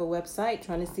if you have a website,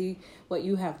 trying to see what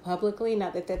you have publicly.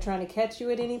 Not that they're trying to catch you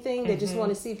at anything. They just want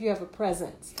to see if you have a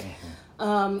presence.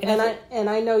 And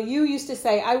I know you used to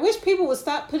say, I wish people would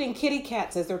stop putting kitty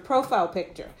cats as their profile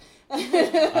picture.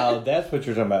 Oh, that's what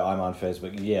you're talking about. I'm on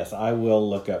Facebook. Yes, I will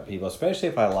look up people, especially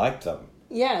if I liked them.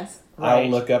 Yes. I'll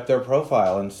look up their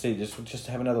profile and see, just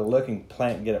have another look and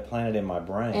get it planted in my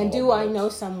brain. And do I know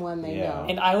someone they know?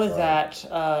 And I was at,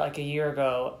 like a year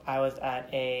ago, I was at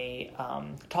a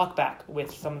talk back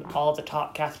with all of the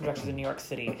top casting directors in New York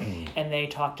City, and they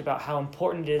talked about how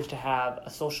important it is to have a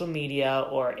social media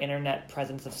or internet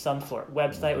presence of some sort.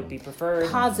 Website would be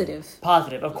preferred.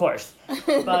 Positive, of course.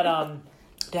 But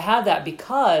to have that,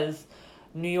 because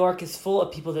New York is full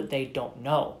of people that they don't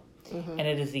know. And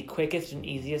it is the quickest and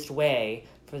easiest way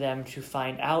for them to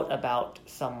find out about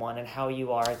someone and how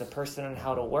you are as a person and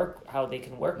how they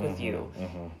can work with you.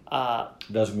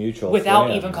 Those mutual without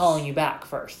friends. even calling you back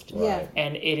first. Right. Yeah.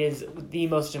 And it is the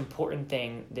most important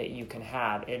thing that you can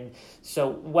have. And so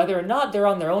whether or not they're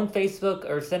on their own Facebook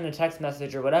or send a text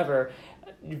message or whatever,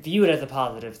 view it as a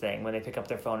positive thing when they pick up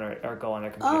their phone or go on their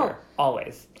computer.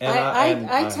 Always. And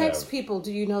I text people,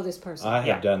 do you know this person? I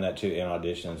have done that too in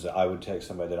auditions. I would text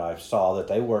somebody that I saw that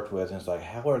they worked with, and it's like,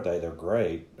 how are they? They're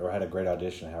great, or had a great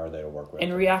audition. How are they to work with?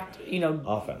 And react,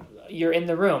 often. You're in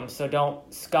the room, so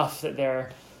don't scoff that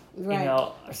they're,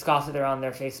 scoff that they're on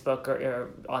their Facebook or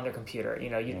on their computer.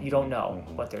 You don't know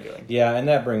what they're doing. Yeah, and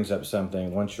that brings up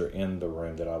something once you're in the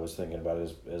room that I was thinking about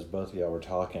as both of y'all were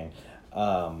talking.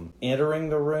 Entering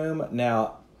the room.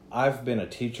 Now, I've been a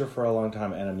teacher for a long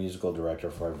time and a musical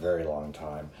director for a very long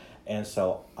time. And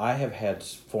so I have had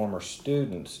former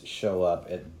students show up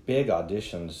at big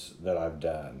auditions that I've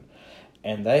done.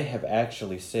 And they have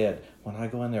actually said, when I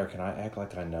go in there, can I act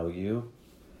like I know you?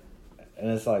 And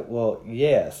it's like, well,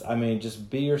 yes. I mean, just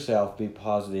be yourself, be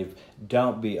positive,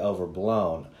 don't be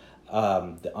overblown.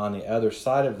 On the other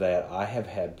side of that, I have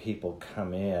had people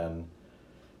come in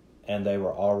and they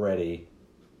were already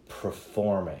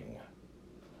performing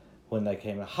when they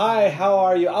came in. Hi, how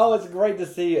are you? Oh, it's great to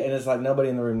see you. And it's like nobody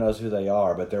in the room knows who they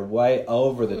are, but they're way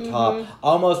over the top,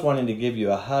 almost wanting to give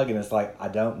you a hug. And it's like, I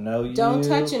don't know you. Don't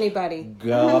touch anybody.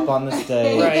 Go up on the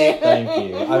stage. Right. Thank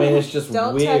you. I mean, it's just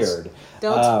weird.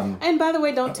 And by by the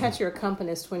way, don't touch your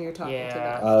accompanist when you're talking to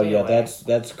them. Oh, yeah,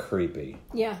 that's creepy.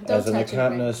 Yeah, don't As an touch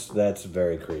accompanist, that's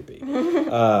very creepy.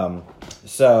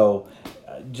 So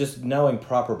just knowing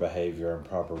proper behavior and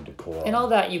proper decorum. And all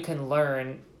that you can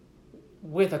learn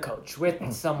with a coach,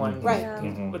 with someone. Right.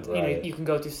 You can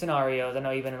go through scenarios. I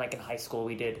know even in high school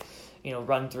we did,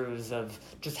 run-throughs of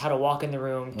just how to walk in the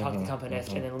room, talk to the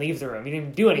accompanist, and then leave the room. You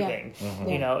didn't do anything,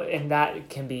 and that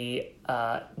can be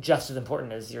just as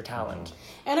important as your talent.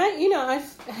 And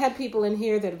I've had people in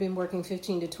here that have been working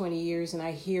 15 to 20 years, and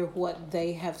I hear what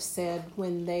they have said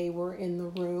when they were in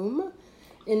the room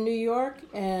in New York,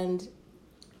 and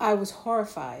I was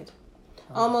horrified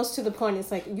almost to the point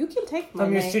it's like, you can take my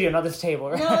From name. your studio, not this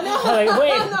table, right? No. I'm like,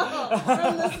 wait. No,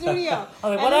 from the studio.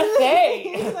 I'm like, what'd I say?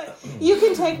 It's like, you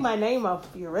can take my name off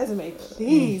your resume,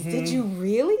 please. Did you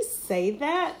really say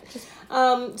that?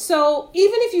 So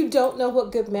even if you don't know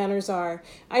what good manners are,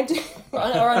 or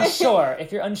unsure,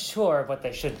 if you're unsure of what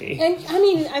they should be. And I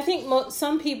mean, I think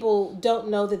some people don't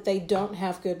know that they don't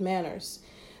have good manners.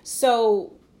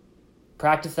 So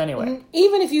Practice anyway.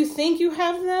 even if you think you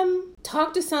have them,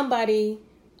 talk to somebody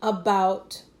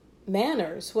about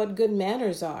manners, what good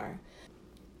manners are,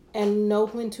 and know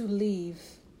when to leave.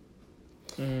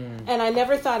 And I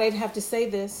never thought I'd have to say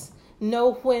this.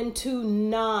 Know when to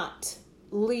not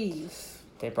leave.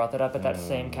 They brought that up at that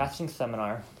same casting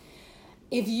seminar.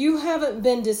 If you haven't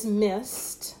been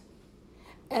dismissed,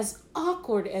 as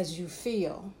awkward as you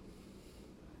feel,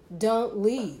 don't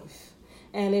leave.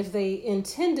 And if they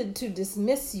intended to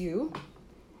dismiss you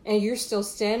and you're still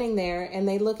standing there and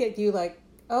they look at you like,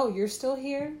 oh, you're still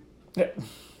here? Yeah.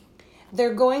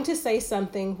 They're going to say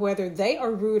something, whether they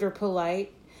are rude or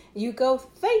polite. You go,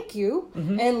 thank you,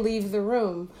 and leave the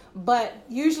room. But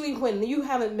usually when you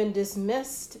haven't been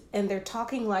dismissed and they're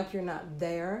talking like you're not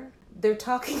there, they're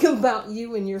talking about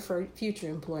you and your future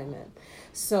employment.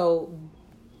 So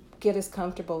get as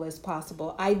comfortable as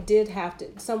possible. I did have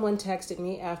to, someone texted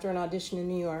me after an audition in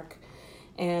New York,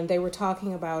 and they were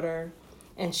talking about her,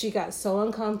 and she got so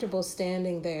uncomfortable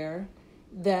standing there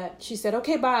that she said,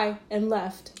 okay, bye, and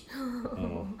left.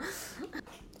 Oh.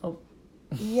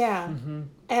 Yeah.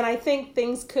 And I think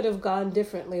things could have gone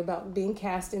differently about being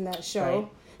cast in that show,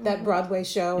 that Broadway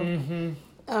show,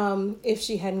 if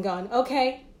she hadn't gone,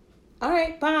 okay, all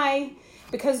right, bye.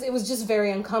 Because it was just very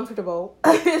uncomfortable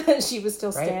that she was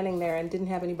still standing there and didn't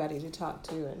have anybody to talk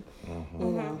to. And, you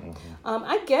know,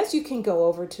 I guess you can go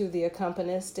over to the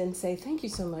accompanist and say, thank you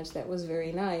so much. That was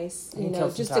very nice. You know,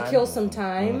 just to kill some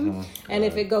time. And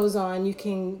if it goes on, you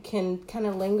can kind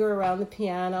of linger around the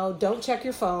piano. Don't check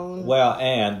your phone. Well,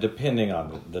 and depending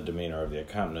on the demeanor of the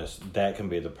accompanist, that can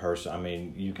be the person. I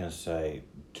mean, you can say,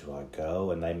 do I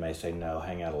go? And they may say, no,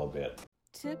 hang out a little bit.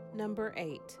 Tip number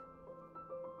 8.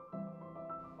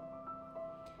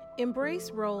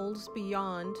 Embrace roles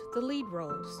beyond the lead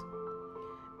roles.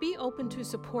 Be open to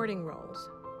supporting roles.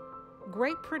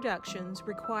 Great productions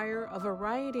require a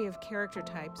variety of character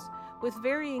types with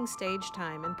varying stage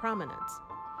time and prominence.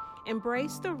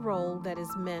 Embrace the role that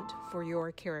is meant for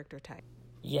your character type.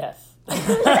 Yes.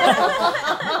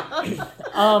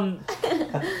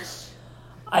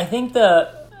 I think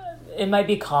it might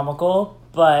be comical,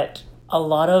 but a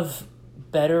lot of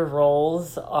better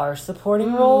roles are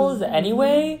supporting roles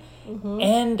anyway.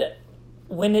 And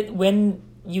when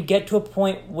you get to a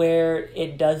point where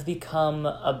it does become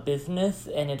a business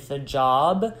and it's a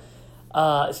job,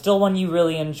 still one you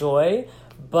really enjoy,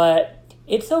 but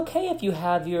it's okay if you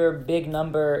have your big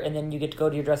number and then you get to go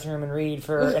to your dressing room and read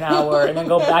for an hour and then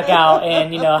go back out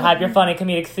and, you know, have your funny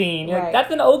comedic scene. Like,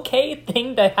 that's an okay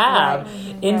thing to have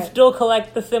and still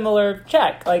collect the similar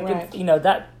check. Like, it's, you know,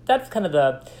 that's kind of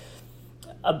a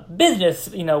business,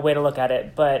 you know, way to look at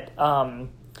it. But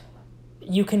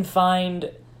you can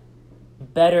find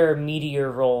better,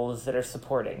 meatier roles that are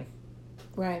supporting.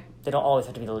 Right. They don't always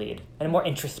have to be the lead. And more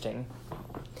interesting.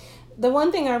 The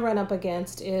one thing I run up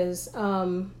against is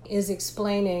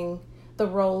explaining the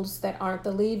roles that aren't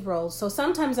the lead roles. So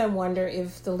sometimes I wonder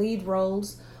if the lead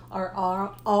roles are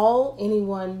all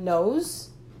anyone knows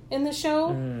in the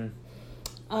show.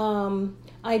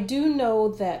 I do know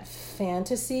that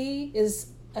fantasy is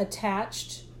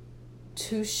attached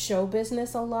to show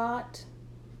business a lot.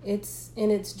 It's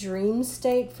in its dream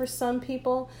state for some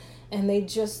people, and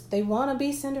they want to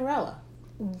be Cinderella.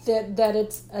 That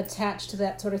it's attached to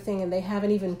that sort of thing, and they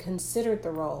haven't even considered the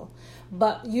role.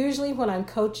 But usually when I'm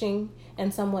coaching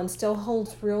and someone still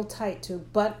holds real tight to,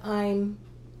 but I'm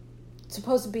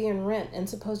supposed to be in Rent and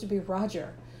supposed to be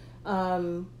Roger,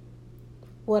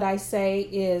 what I say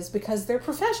is, because they're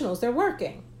professionals, they're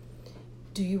working,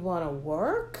 do you want to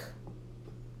work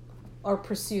or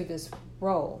pursue this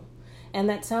role? And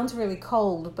that sounds really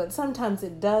cold, but sometimes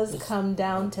it does come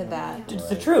down to that. It's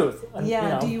the truth. Yeah, you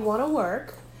know. Do you want to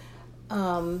work?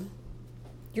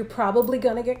 You're probably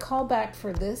going to get called back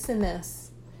for this and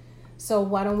this. So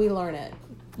why don't we learn it?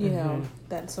 You know,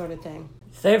 that sort of thing.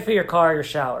 Save it for your car or your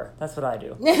shower. That's what I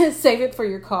do. Save it for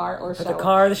your car or For shower. the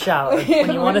car or the shower.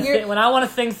 When you want to when I want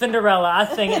to sing Cinderella,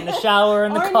 I sing it in the shower or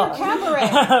in the car. Or your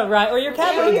cabaret. Right, or your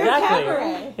cabaret. Your Exactly.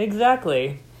 cabaret.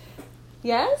 Exactly.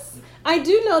 Yes. I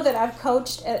do know that I've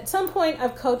coached, at some point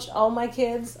I've coached all my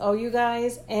kids, all you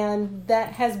guys, and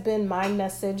that has been my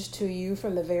message to you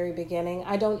from the very beginning.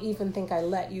 I don't even think I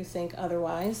let you think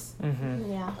otherwise.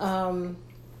 Yeah.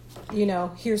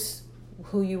 here's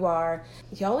who you are.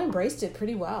 Y'all embraced it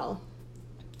pretty well.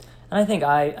 And I think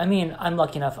I'm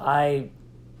lucky enough. I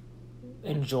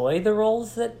enjoy the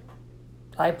roles that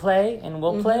I play and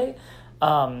will play.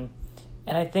 And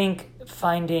I think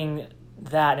finding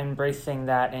that, embracing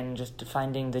that, and just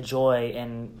finding the joy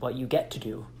in what you get to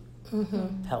do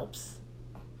helps.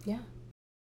 Yeah.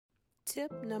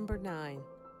 Tip number 9.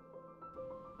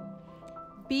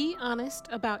 Be honest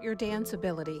about your dance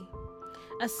ability.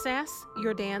 Assess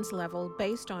your dance level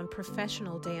based on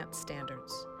professional dance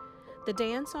standards. The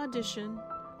dance audition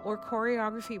or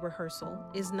choreography rehearsal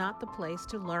is not the place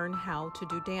to learn how to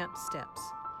do dance steps.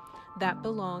 That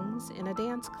belongs in a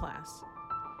dance class.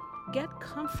 Get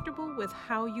comfortable with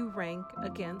how you rank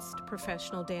against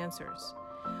professional dancers.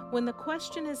 When the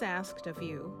question is asked of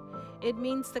you, it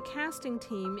means the casting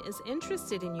team is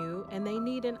interested in you and they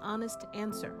need an honest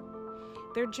answer.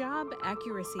 Their job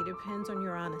accuracy depends on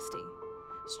your honesty.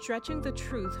 Stretching the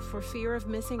truth for fear of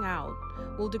missing out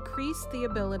will decrease the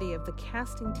ability of the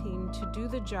casting team to do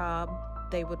the job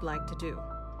they would like to do.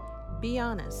 Be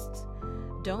honest.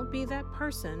 Don't be that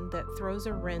person that throws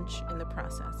a wrench in the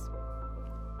process.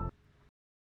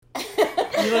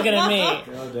 You're looking at me.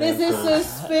 This is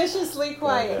suspiciously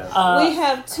quiet. We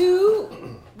have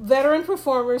 2 veteran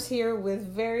performers here with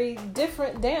very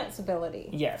different dance ability.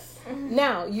 Yes.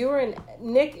 Now,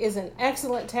 Nick is an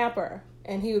excellent tapper,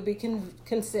 and he would be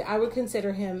I would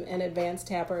consider him an advanced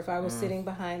tapper if I was sitting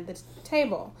behind the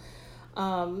table.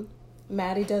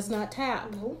 Maddie does not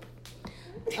tap.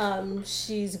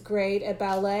 She's great at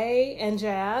ballet and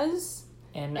jazz.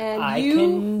 And I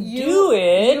can do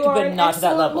it, but not to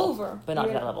that level. Mover. But not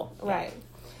to that level. Right.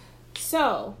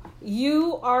 So,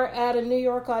 you are at a New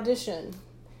York audition,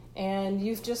 and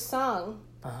you've just sung,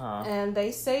 and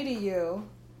they say to you,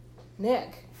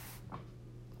 Nick,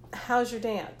 how's your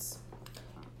dance?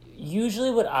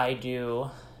 Usually what I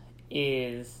do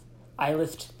is I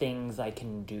list things I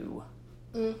can do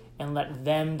and let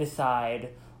them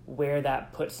decide where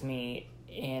that puts me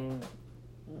in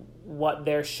what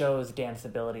their show's dance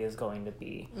ability is going to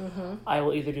be. I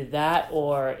will either do that,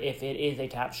 or if it is a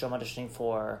tap show I'm auditioning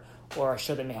for, or a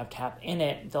show that may have tap in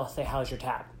it, they'll say, how's your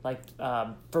tap? Like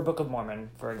for Book of Mormon,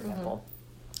 for example.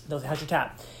 They'll say, how's your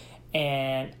tap?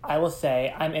 And I will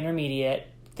say, I'm intermediate,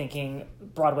 thinking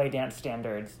Broadway dance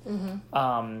standards.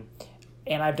 And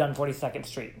I've done 42nd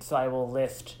Street. So I will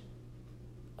list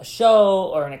a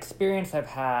show or an experience I've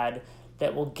had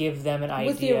that will give them an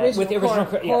idea with the original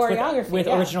choreography. With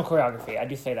original choreography, I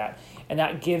do say that, and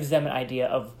that gives them an idea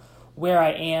of where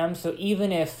I am. So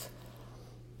even if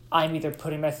I'm either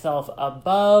putting myself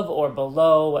above or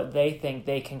below what they think,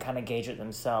 they can kind of gauge it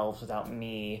themselves without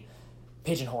me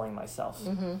pigeonholing myself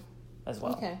as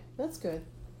well. Okay, that's good.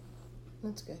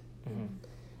 That's good.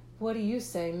 What do you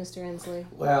say, Mr. Inslee?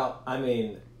 Well, I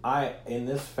mean, in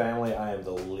this family, I am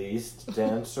the least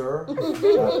dancer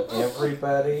of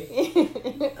everybody.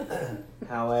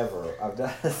 However,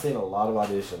 I've seen a lot of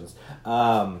auditions.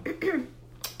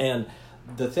 And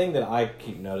the thing that I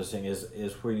keep noticing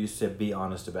is where you said be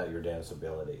honest about your dance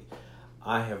ability.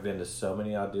 I have been to so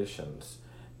many auditions,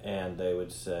 and they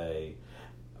would say,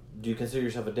 do you consider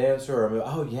yourself a dancer? Or,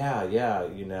 oh, yeah,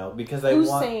 because they Who's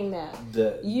want... Who's saying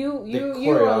that? You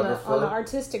on the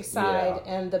artistic side,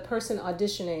 and the person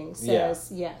auditioning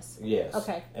says yes. Yes.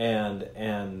 Okay. And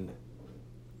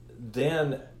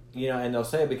then, and they'll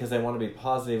say it because they want to be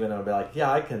positive, and they'll be like, yeah,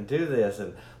 I can do this,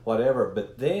 and whatever.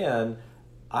 But then,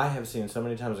 I have seen so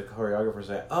many times a choreographer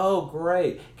say, oh,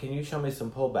 great, can you show me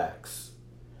some pullbacks?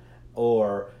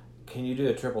 Or, can you do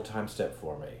a triple time step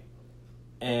for me?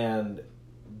 And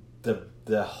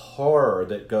the horror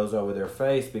that goes over their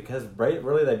face, because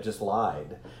really they've just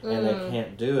lied and they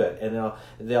can't do it, and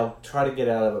they'll try to get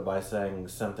out of it by saying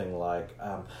something like,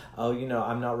 I'm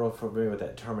not real familiar with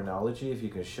that terminology, if you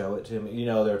can show it to me.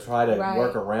 They'll try to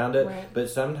work around it, but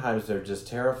sometimes they're just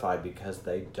terrified because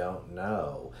they don't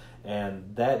know,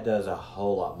 and that does a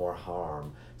whole lot more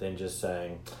harm than just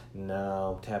saying,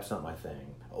 no, tap's not my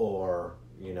thing. Or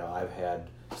I've had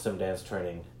some dance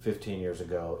training 15 years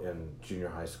ago in junior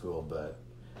high school, but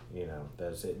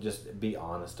that's it. Just be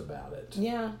honest about it.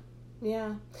 Yeah.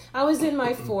 I was in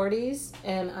my 40s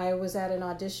and I was at an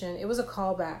audition. It was a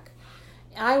callback.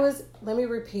 Let me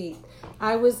repeat,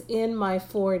 I was in my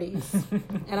 40s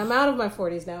and I'm out of my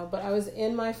 40s now, but I was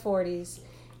in my 40s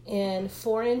in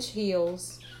 4-inch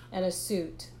heels and a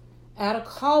suit at a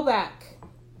callback,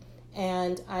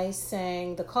 and I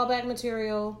sang the callback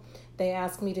material. They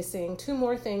asked me to sing 2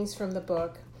 more things from the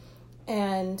book,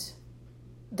 and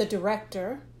the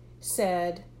director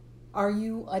said, are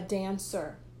you a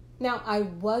dancer? Now, I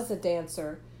was a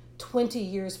dancer 20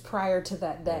 years prior to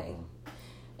that day.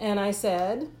 And I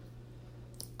said,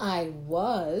 I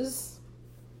was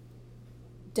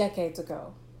decades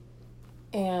ago.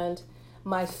 And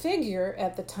my figure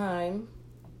at the time,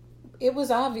 it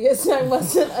was obvious I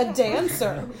wasn't a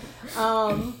dancer.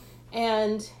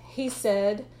 And he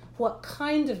said, what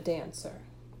kind of dancer?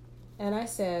 And I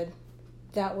said,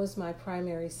 that was my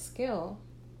primary skill.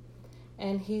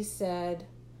 And he said,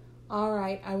 all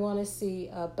right, I want to see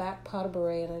a back pas de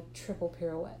bourrée and a triple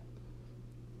pirouette.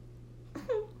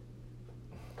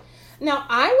 Now,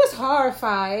 I was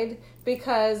horrified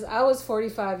because I was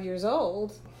 45 years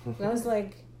old. And I was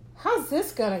like, how's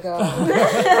this going to go?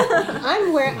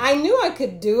 I knew I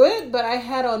could do it, but I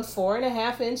had on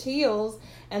 4.5-inch heels.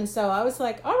 And so I was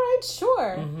like, all right,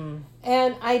 sure. Mm-hmm.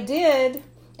 And I did.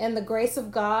 And the grace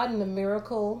of God and the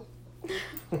miracle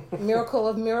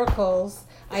of miracles,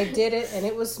 I did it, and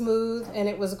it was smooth, and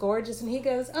it was gorgeous. And he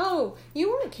goes, oh, you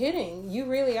weren't kidding. You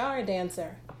really are a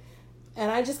dancer. And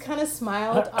I just kind of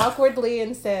smiled awkwardly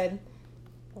and said,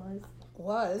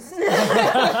 was.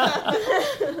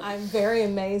 I'm very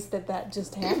amazed that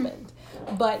just happened.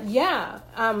 But yeah,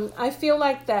 I feel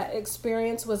like that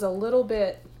experience was a little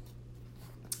bit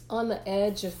on the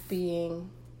edge of being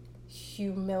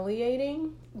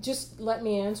humiliating. Just let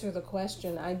me answer the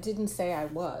question. I didn't say I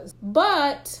was.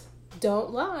 But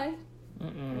don't lie.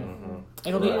 Mm-hmm.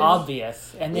 It'll be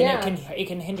obvious. And then it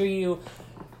can hinder you,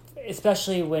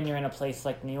 especially when you're in a place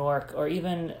like New York or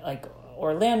even like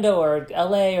Orlando or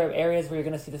LA or areas where you're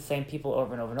going to see the same people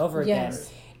over and over and over again.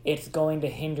 It's going to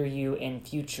hinder you in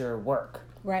future work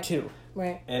too.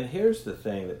 Right. And here's the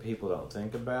thing that people don't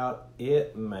think about.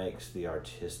 It makes the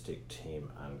artistic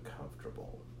team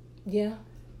uncomfortable. Yeah.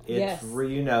 It's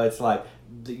it's like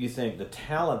you think the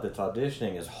talent that's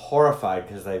auditioning is horrified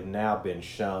because they've now been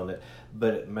shown it,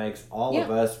 but it makes all of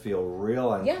us feel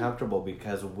real uncomfortable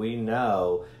because we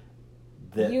know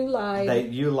that you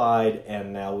lied,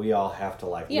 and now we all have to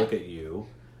look at you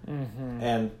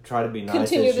and try to be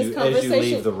nice as you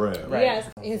leave the room. Right. Yes,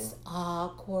 it's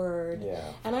awkward. Yeah,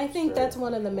 and I think that's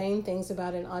one of the main things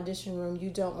about an audition room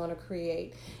you don't want to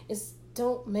create is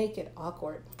don't make it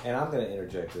awkward. And I'm going to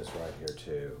interject this right here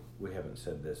too. We haven't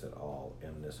said this at all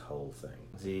in this whole thing.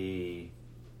 The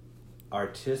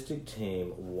artistic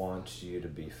team wants you to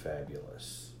be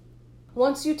fabulous.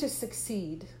 Wants you to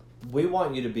succeed. We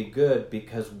want you to be good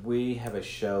because we have a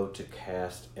show to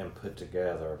cast and put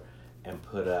together and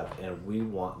put up, and we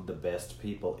want the best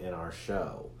people in our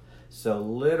show. So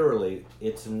literally,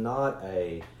 it's not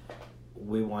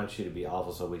we want you to be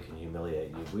awful so we can humiliate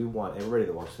you. We want everybody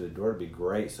that walks through the door to be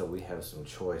great so we have some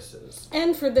choices.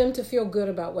 And for them to feel good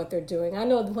about what they're doing. I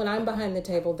know when I'm behind the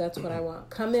table, that's what I want.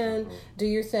 Come in, do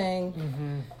your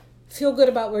thing, feel good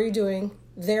about what you're doing.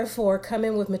 Therefore, come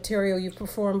in with material you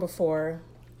performed before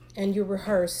and you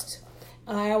rehearsed.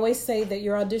 I always say that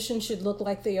your audition should look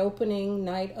like the opening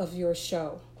night of your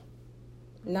show.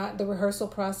 Not the rehearsal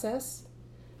process,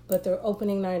 but the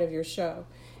opening night of your show.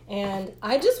 And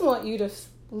I just want you to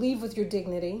leave with your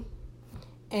dignity.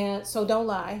 And so don't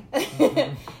lie.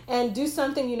 And do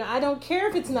something, I don't care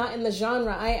if it's not in the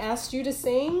genre. I asked you to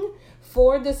sing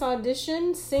for this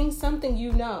audition. Sing something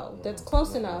that's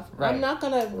close enough. Right. I'm not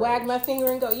going to wag my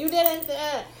finger and go, you didn't.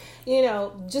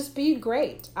 Just be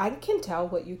great. I can tell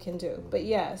what you can do. But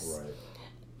yes,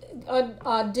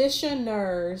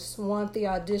 auditioners want the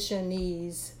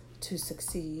auditionees to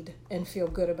succeed and feel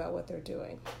good about what they're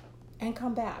doing. And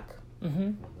come back.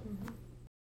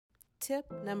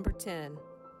 Tip number 10.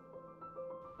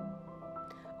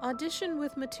 Audition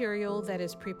with material that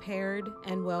is prepared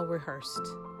and well rehearsed.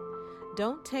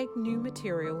 Don't take new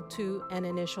material to an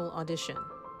initial audition.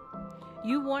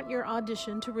 You want your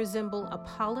audition to resemble a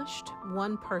polished,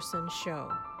 one-person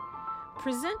show.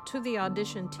 Present to the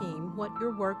audition team what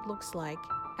your work looks like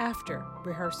after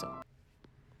rehearsal.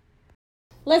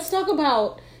 Let's talk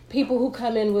about people who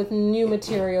come in with new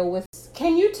material.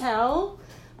 Can you tell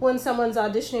when someone's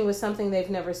auditioning with something they've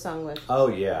never sung with? Oh,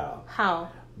 yeah. How?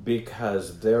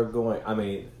 Because they're going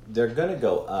to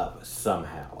go up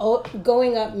somehow. Oh,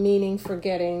 going up meaning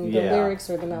forgetting the lyrics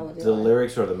or the melody.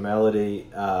 Lyrics or the melody.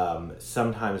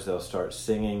 Sometimes they'll start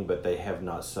singing, but they have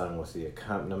not sung with the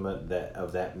accompaniment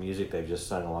of that music. They've just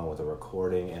sung along with a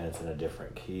recording, and it's in a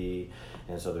different key.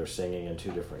 And so they're singing in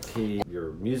two different keys.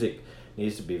 Your music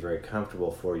needs to be very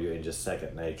comfortable for you and just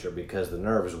second nature because the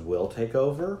nerves will take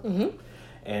over.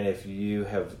 And if you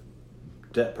have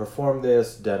performed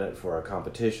this, done it for a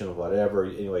competition, whatever,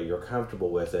 anyway, you're comfortable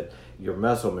with it, your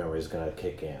muscle memory is going to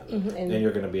kick in, and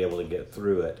you're going to be able to get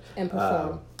through it and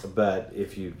perform. But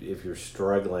if you're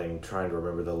struggling trying to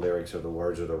remember the lyrics or the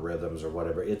words or the rhythms or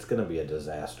whatever, it's going to be a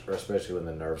disaster, especially when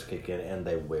the nerves kick in, and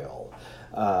they will.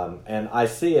 And I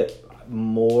see it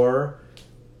more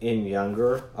in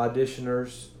younger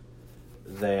auditioners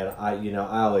than I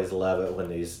always love it when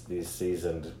these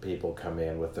seasoned people come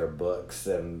in with their books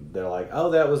and they're like, oh,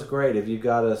 that was great. Have you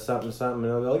got a something, and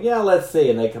they'll go, yeah, let's see.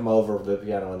 And they come over to the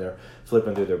piano and they're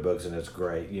flipping through their books and it's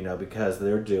great, because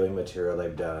they're doing material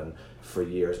they've done for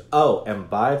years. Oh, and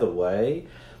by the way,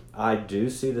 I do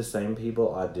see the same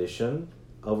people audition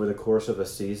over the course of a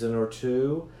season or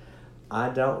two. I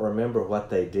don't remember what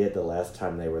they did the last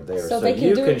time they were there. So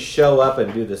you can show up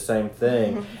and do the same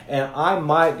thing. And I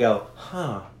might go,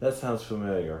 that sounds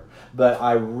familiar. But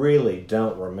I really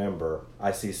don't remember.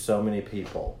 I see so many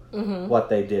people, what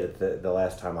they did at the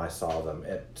last time I saw them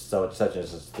at such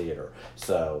as this theater.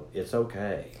 So it's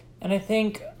okay. And I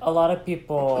think a lot of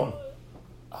people,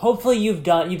 hopefully you've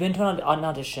been to an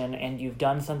audition and you've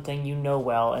done something you know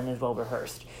well and is well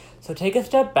rehearsed. So take a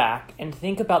step back and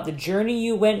think about the journey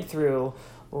you went through,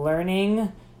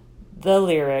 learning the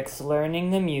lyrics, learning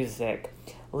the music,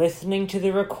 listening to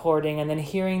the recording, and then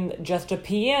hearing just a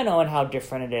piano and how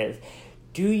different it is.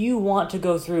 Do you want to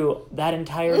go through that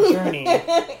entire journey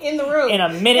in the room in a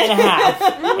minute and a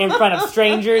half in front of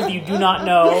strangers you do not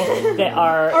know that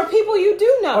are, or people you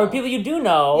do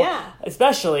know, yeah,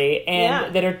 especially,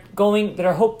 and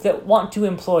that want to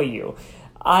employ you?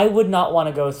 I would not want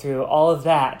to go through all of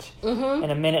that in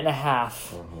a minute and a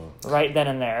half, right then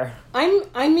and there.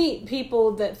 I meet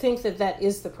people that think that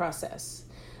is the process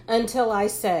until I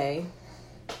say,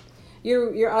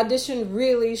 your audition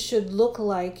really should look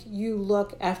like you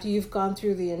look after you've gone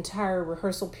through the entire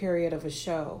rehearsal period of a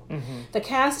show. The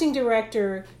casting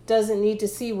director doesn't need to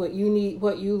see what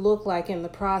you look like in the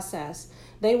process.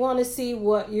 They want to see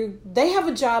they have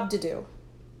a job to do.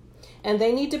 And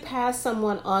they need to pass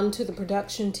someone on to the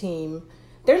production team.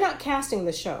 They're not casting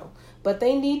the show, but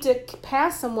they need to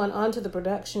pass someone on to the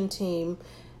production team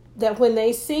that when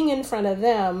they sing in front of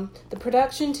them, the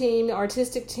production team, the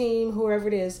artistic team, whoever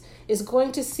it is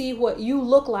going to see what you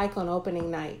look like on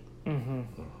opening night.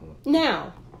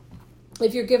 Now,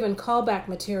 if you're given callback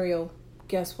material,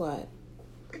 guess what?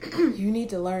 You need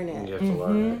to learn it. You have to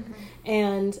learn it.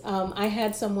 And I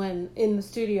had someone in the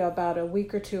studio about a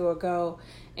week or two ago,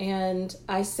 and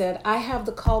I said, I have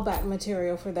the callback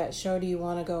material for that show. Do you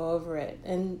want to go over it?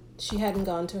 And she hadn't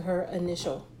gone to her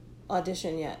initial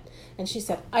audition yet. And she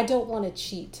said, I don't want to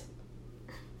cheat.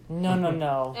 No. And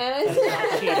I That's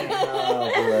not cheating.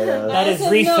 That That is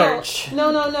research.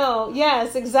 No.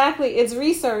 Yes, exactly. It's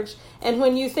research. And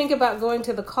when you think about going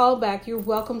to the callback, you're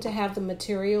welcome to have the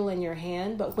material in your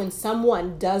hand. But when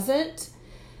someone doesn't,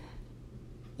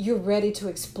 you're ready to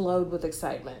explode with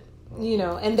excitement.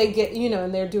 And they get,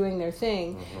 and they're doing their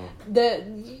thing.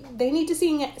 They need to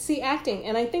see acting.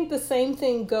 And I think the same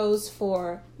thing goes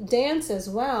for dance as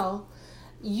well.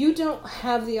 You don't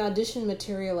have the audition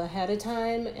material ahead of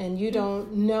time, and you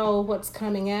don't know what's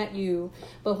coming at you.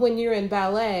 But when you're in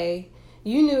ballet,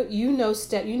 you know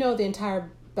the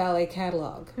entire ballet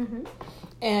catalog.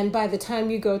 And by the time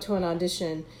you go to an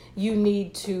audition, you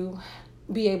need to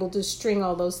be able to string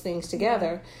all those things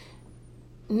together.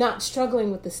 Not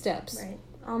struggling with the steps. Right.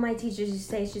 All my teachers used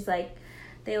to say,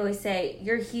 they always say,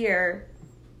 you're here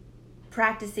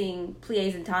practicing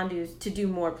pliés and tendus to do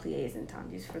more pliés and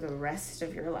tendus for the rest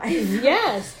of your life.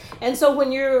 Yes. And so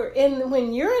when you're in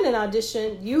an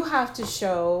audition, you have to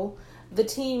show the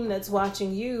team that's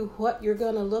watching you what you're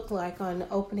going to look like on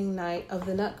opening night of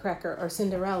the Nutcracker or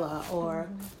Cinderella or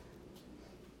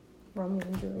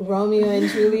Romeo and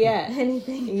Juliet.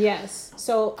 Anything. Yes.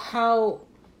 So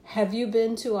have you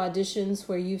been to auditions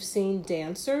where you've seen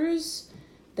dancers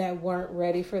that weren't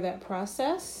ready for that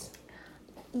process?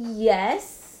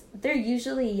 Yes. They're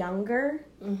usually younger.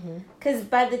 Because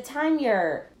by the time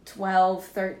you're 12,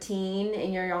 13,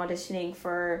 and you're auditioning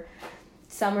for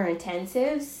summer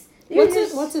intensives...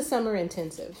 What's a summer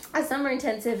intensive? A summer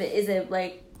intensive is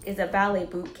a ballet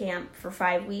boot camp for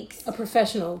 5 weeks. A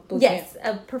professional boot camp. Yes,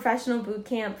 a professional boot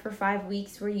camp for 5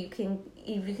 weeks where you can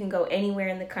go anywhere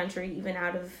in the country, even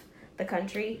out of the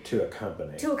country. To a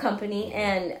company.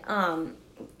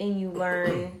 And you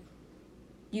learn,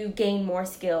 you gain more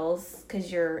skills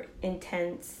because you're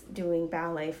intense doing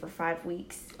ballet for 5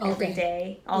 weeks every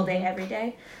day, all day, every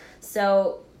day.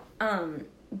 So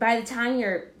by the time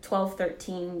you're 12,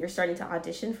 13, you're starting to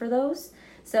audition for those.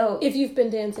 So if you've been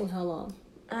dancing, how long?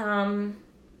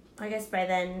 I guess by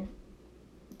then,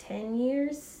 10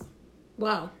 years,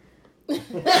 Wow. Well,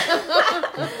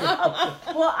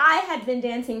 I had been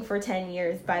dancing for 10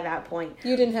 years by that point.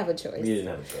 You didn't have a choice. You didn't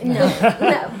have a choice. No,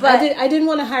 but I didn't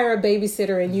want to hire a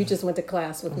babysitter, and you just went to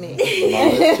class with me. Mom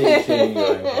is teaching,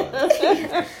 you're in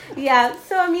class. yeah,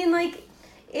 so I mean, like,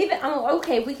 even,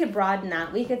 okay, we could broaden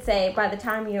that. We could say by the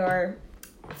time you're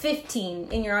 15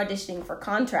 and you're auditioning for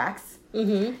contracts,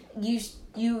 you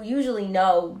usually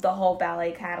know the whole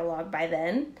ballet catalog by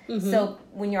then. So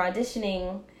when you're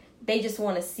auditioning, they just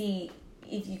want to see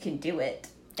if you can do it.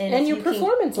 And your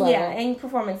performance level. Yeah, and your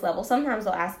performance level. Sometimes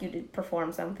they'll ask you to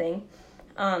perform something,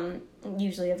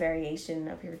 usually a variation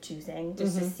of your choosing,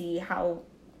 just to see how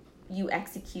you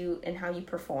execute and how you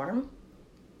perform.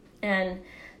 And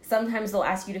sometimes they'll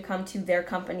ask you to come to their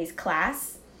company's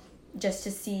class just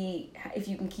to see if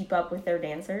you can keep up with their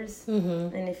dancers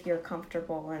and if you're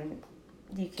comfortable and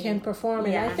you can perform.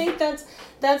 And I think that's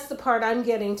the part I'm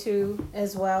getting to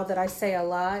as well, that I say a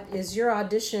lot, is your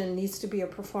audition needs to be a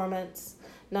performance,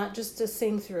 not just a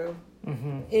sing through.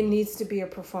 It needs to be a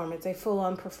performance, a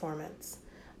full-on performance,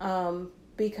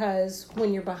 because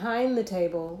when you're behind the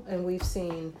table, and we've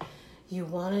seen, you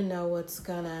want to know what's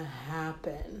gonna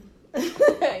happen.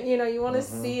 You want to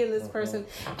see in this person,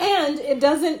 and it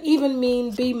doesn't even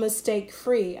mean be mistake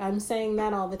free. I'm saying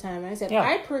that all the time. I said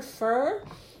I prefer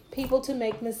people to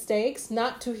make mistakes,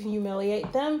 not to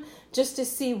humiliate them, just to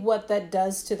see what that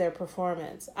does to their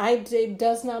performance. It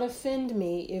does not offend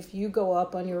me if you go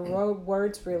up on your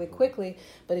words really quickly,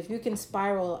 but if you can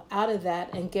spiral out of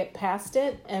that and get past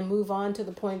it and move on to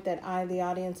the point that I, the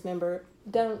audience member,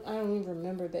 I don't even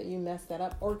remember that you messed that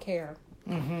up or care.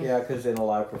 Yeah, because in a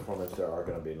live performance, there are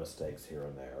going to be mistakes here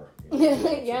and there.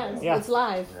 Yes, it's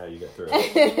live. How you get through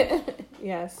it.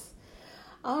 Yes.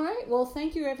 All right. Well,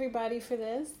 thank you, everybody, for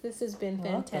this. This has been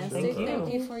fantastic.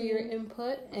 Thank you for your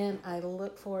input, and I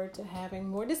look forward to having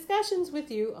more discussions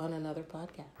with you on another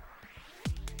podcast.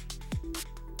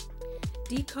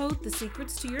 Decode the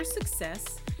Secrets to Your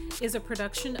Success is a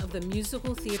production of the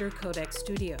Musical Theater Codex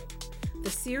Studio.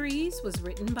 The series was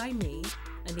written by me,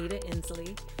 Anita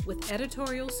Inslee, with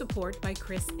editorial support by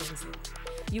Chris Inslee.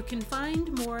 You can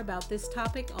find more about this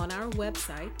topic on our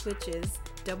website, which is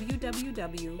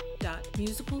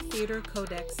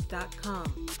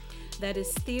www.musicaltheatercodex.com. That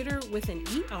is theater with an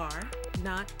ER,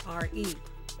 not RE.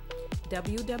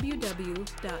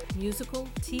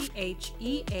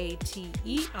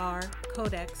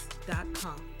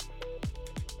 www.musicaltheatercodex.com.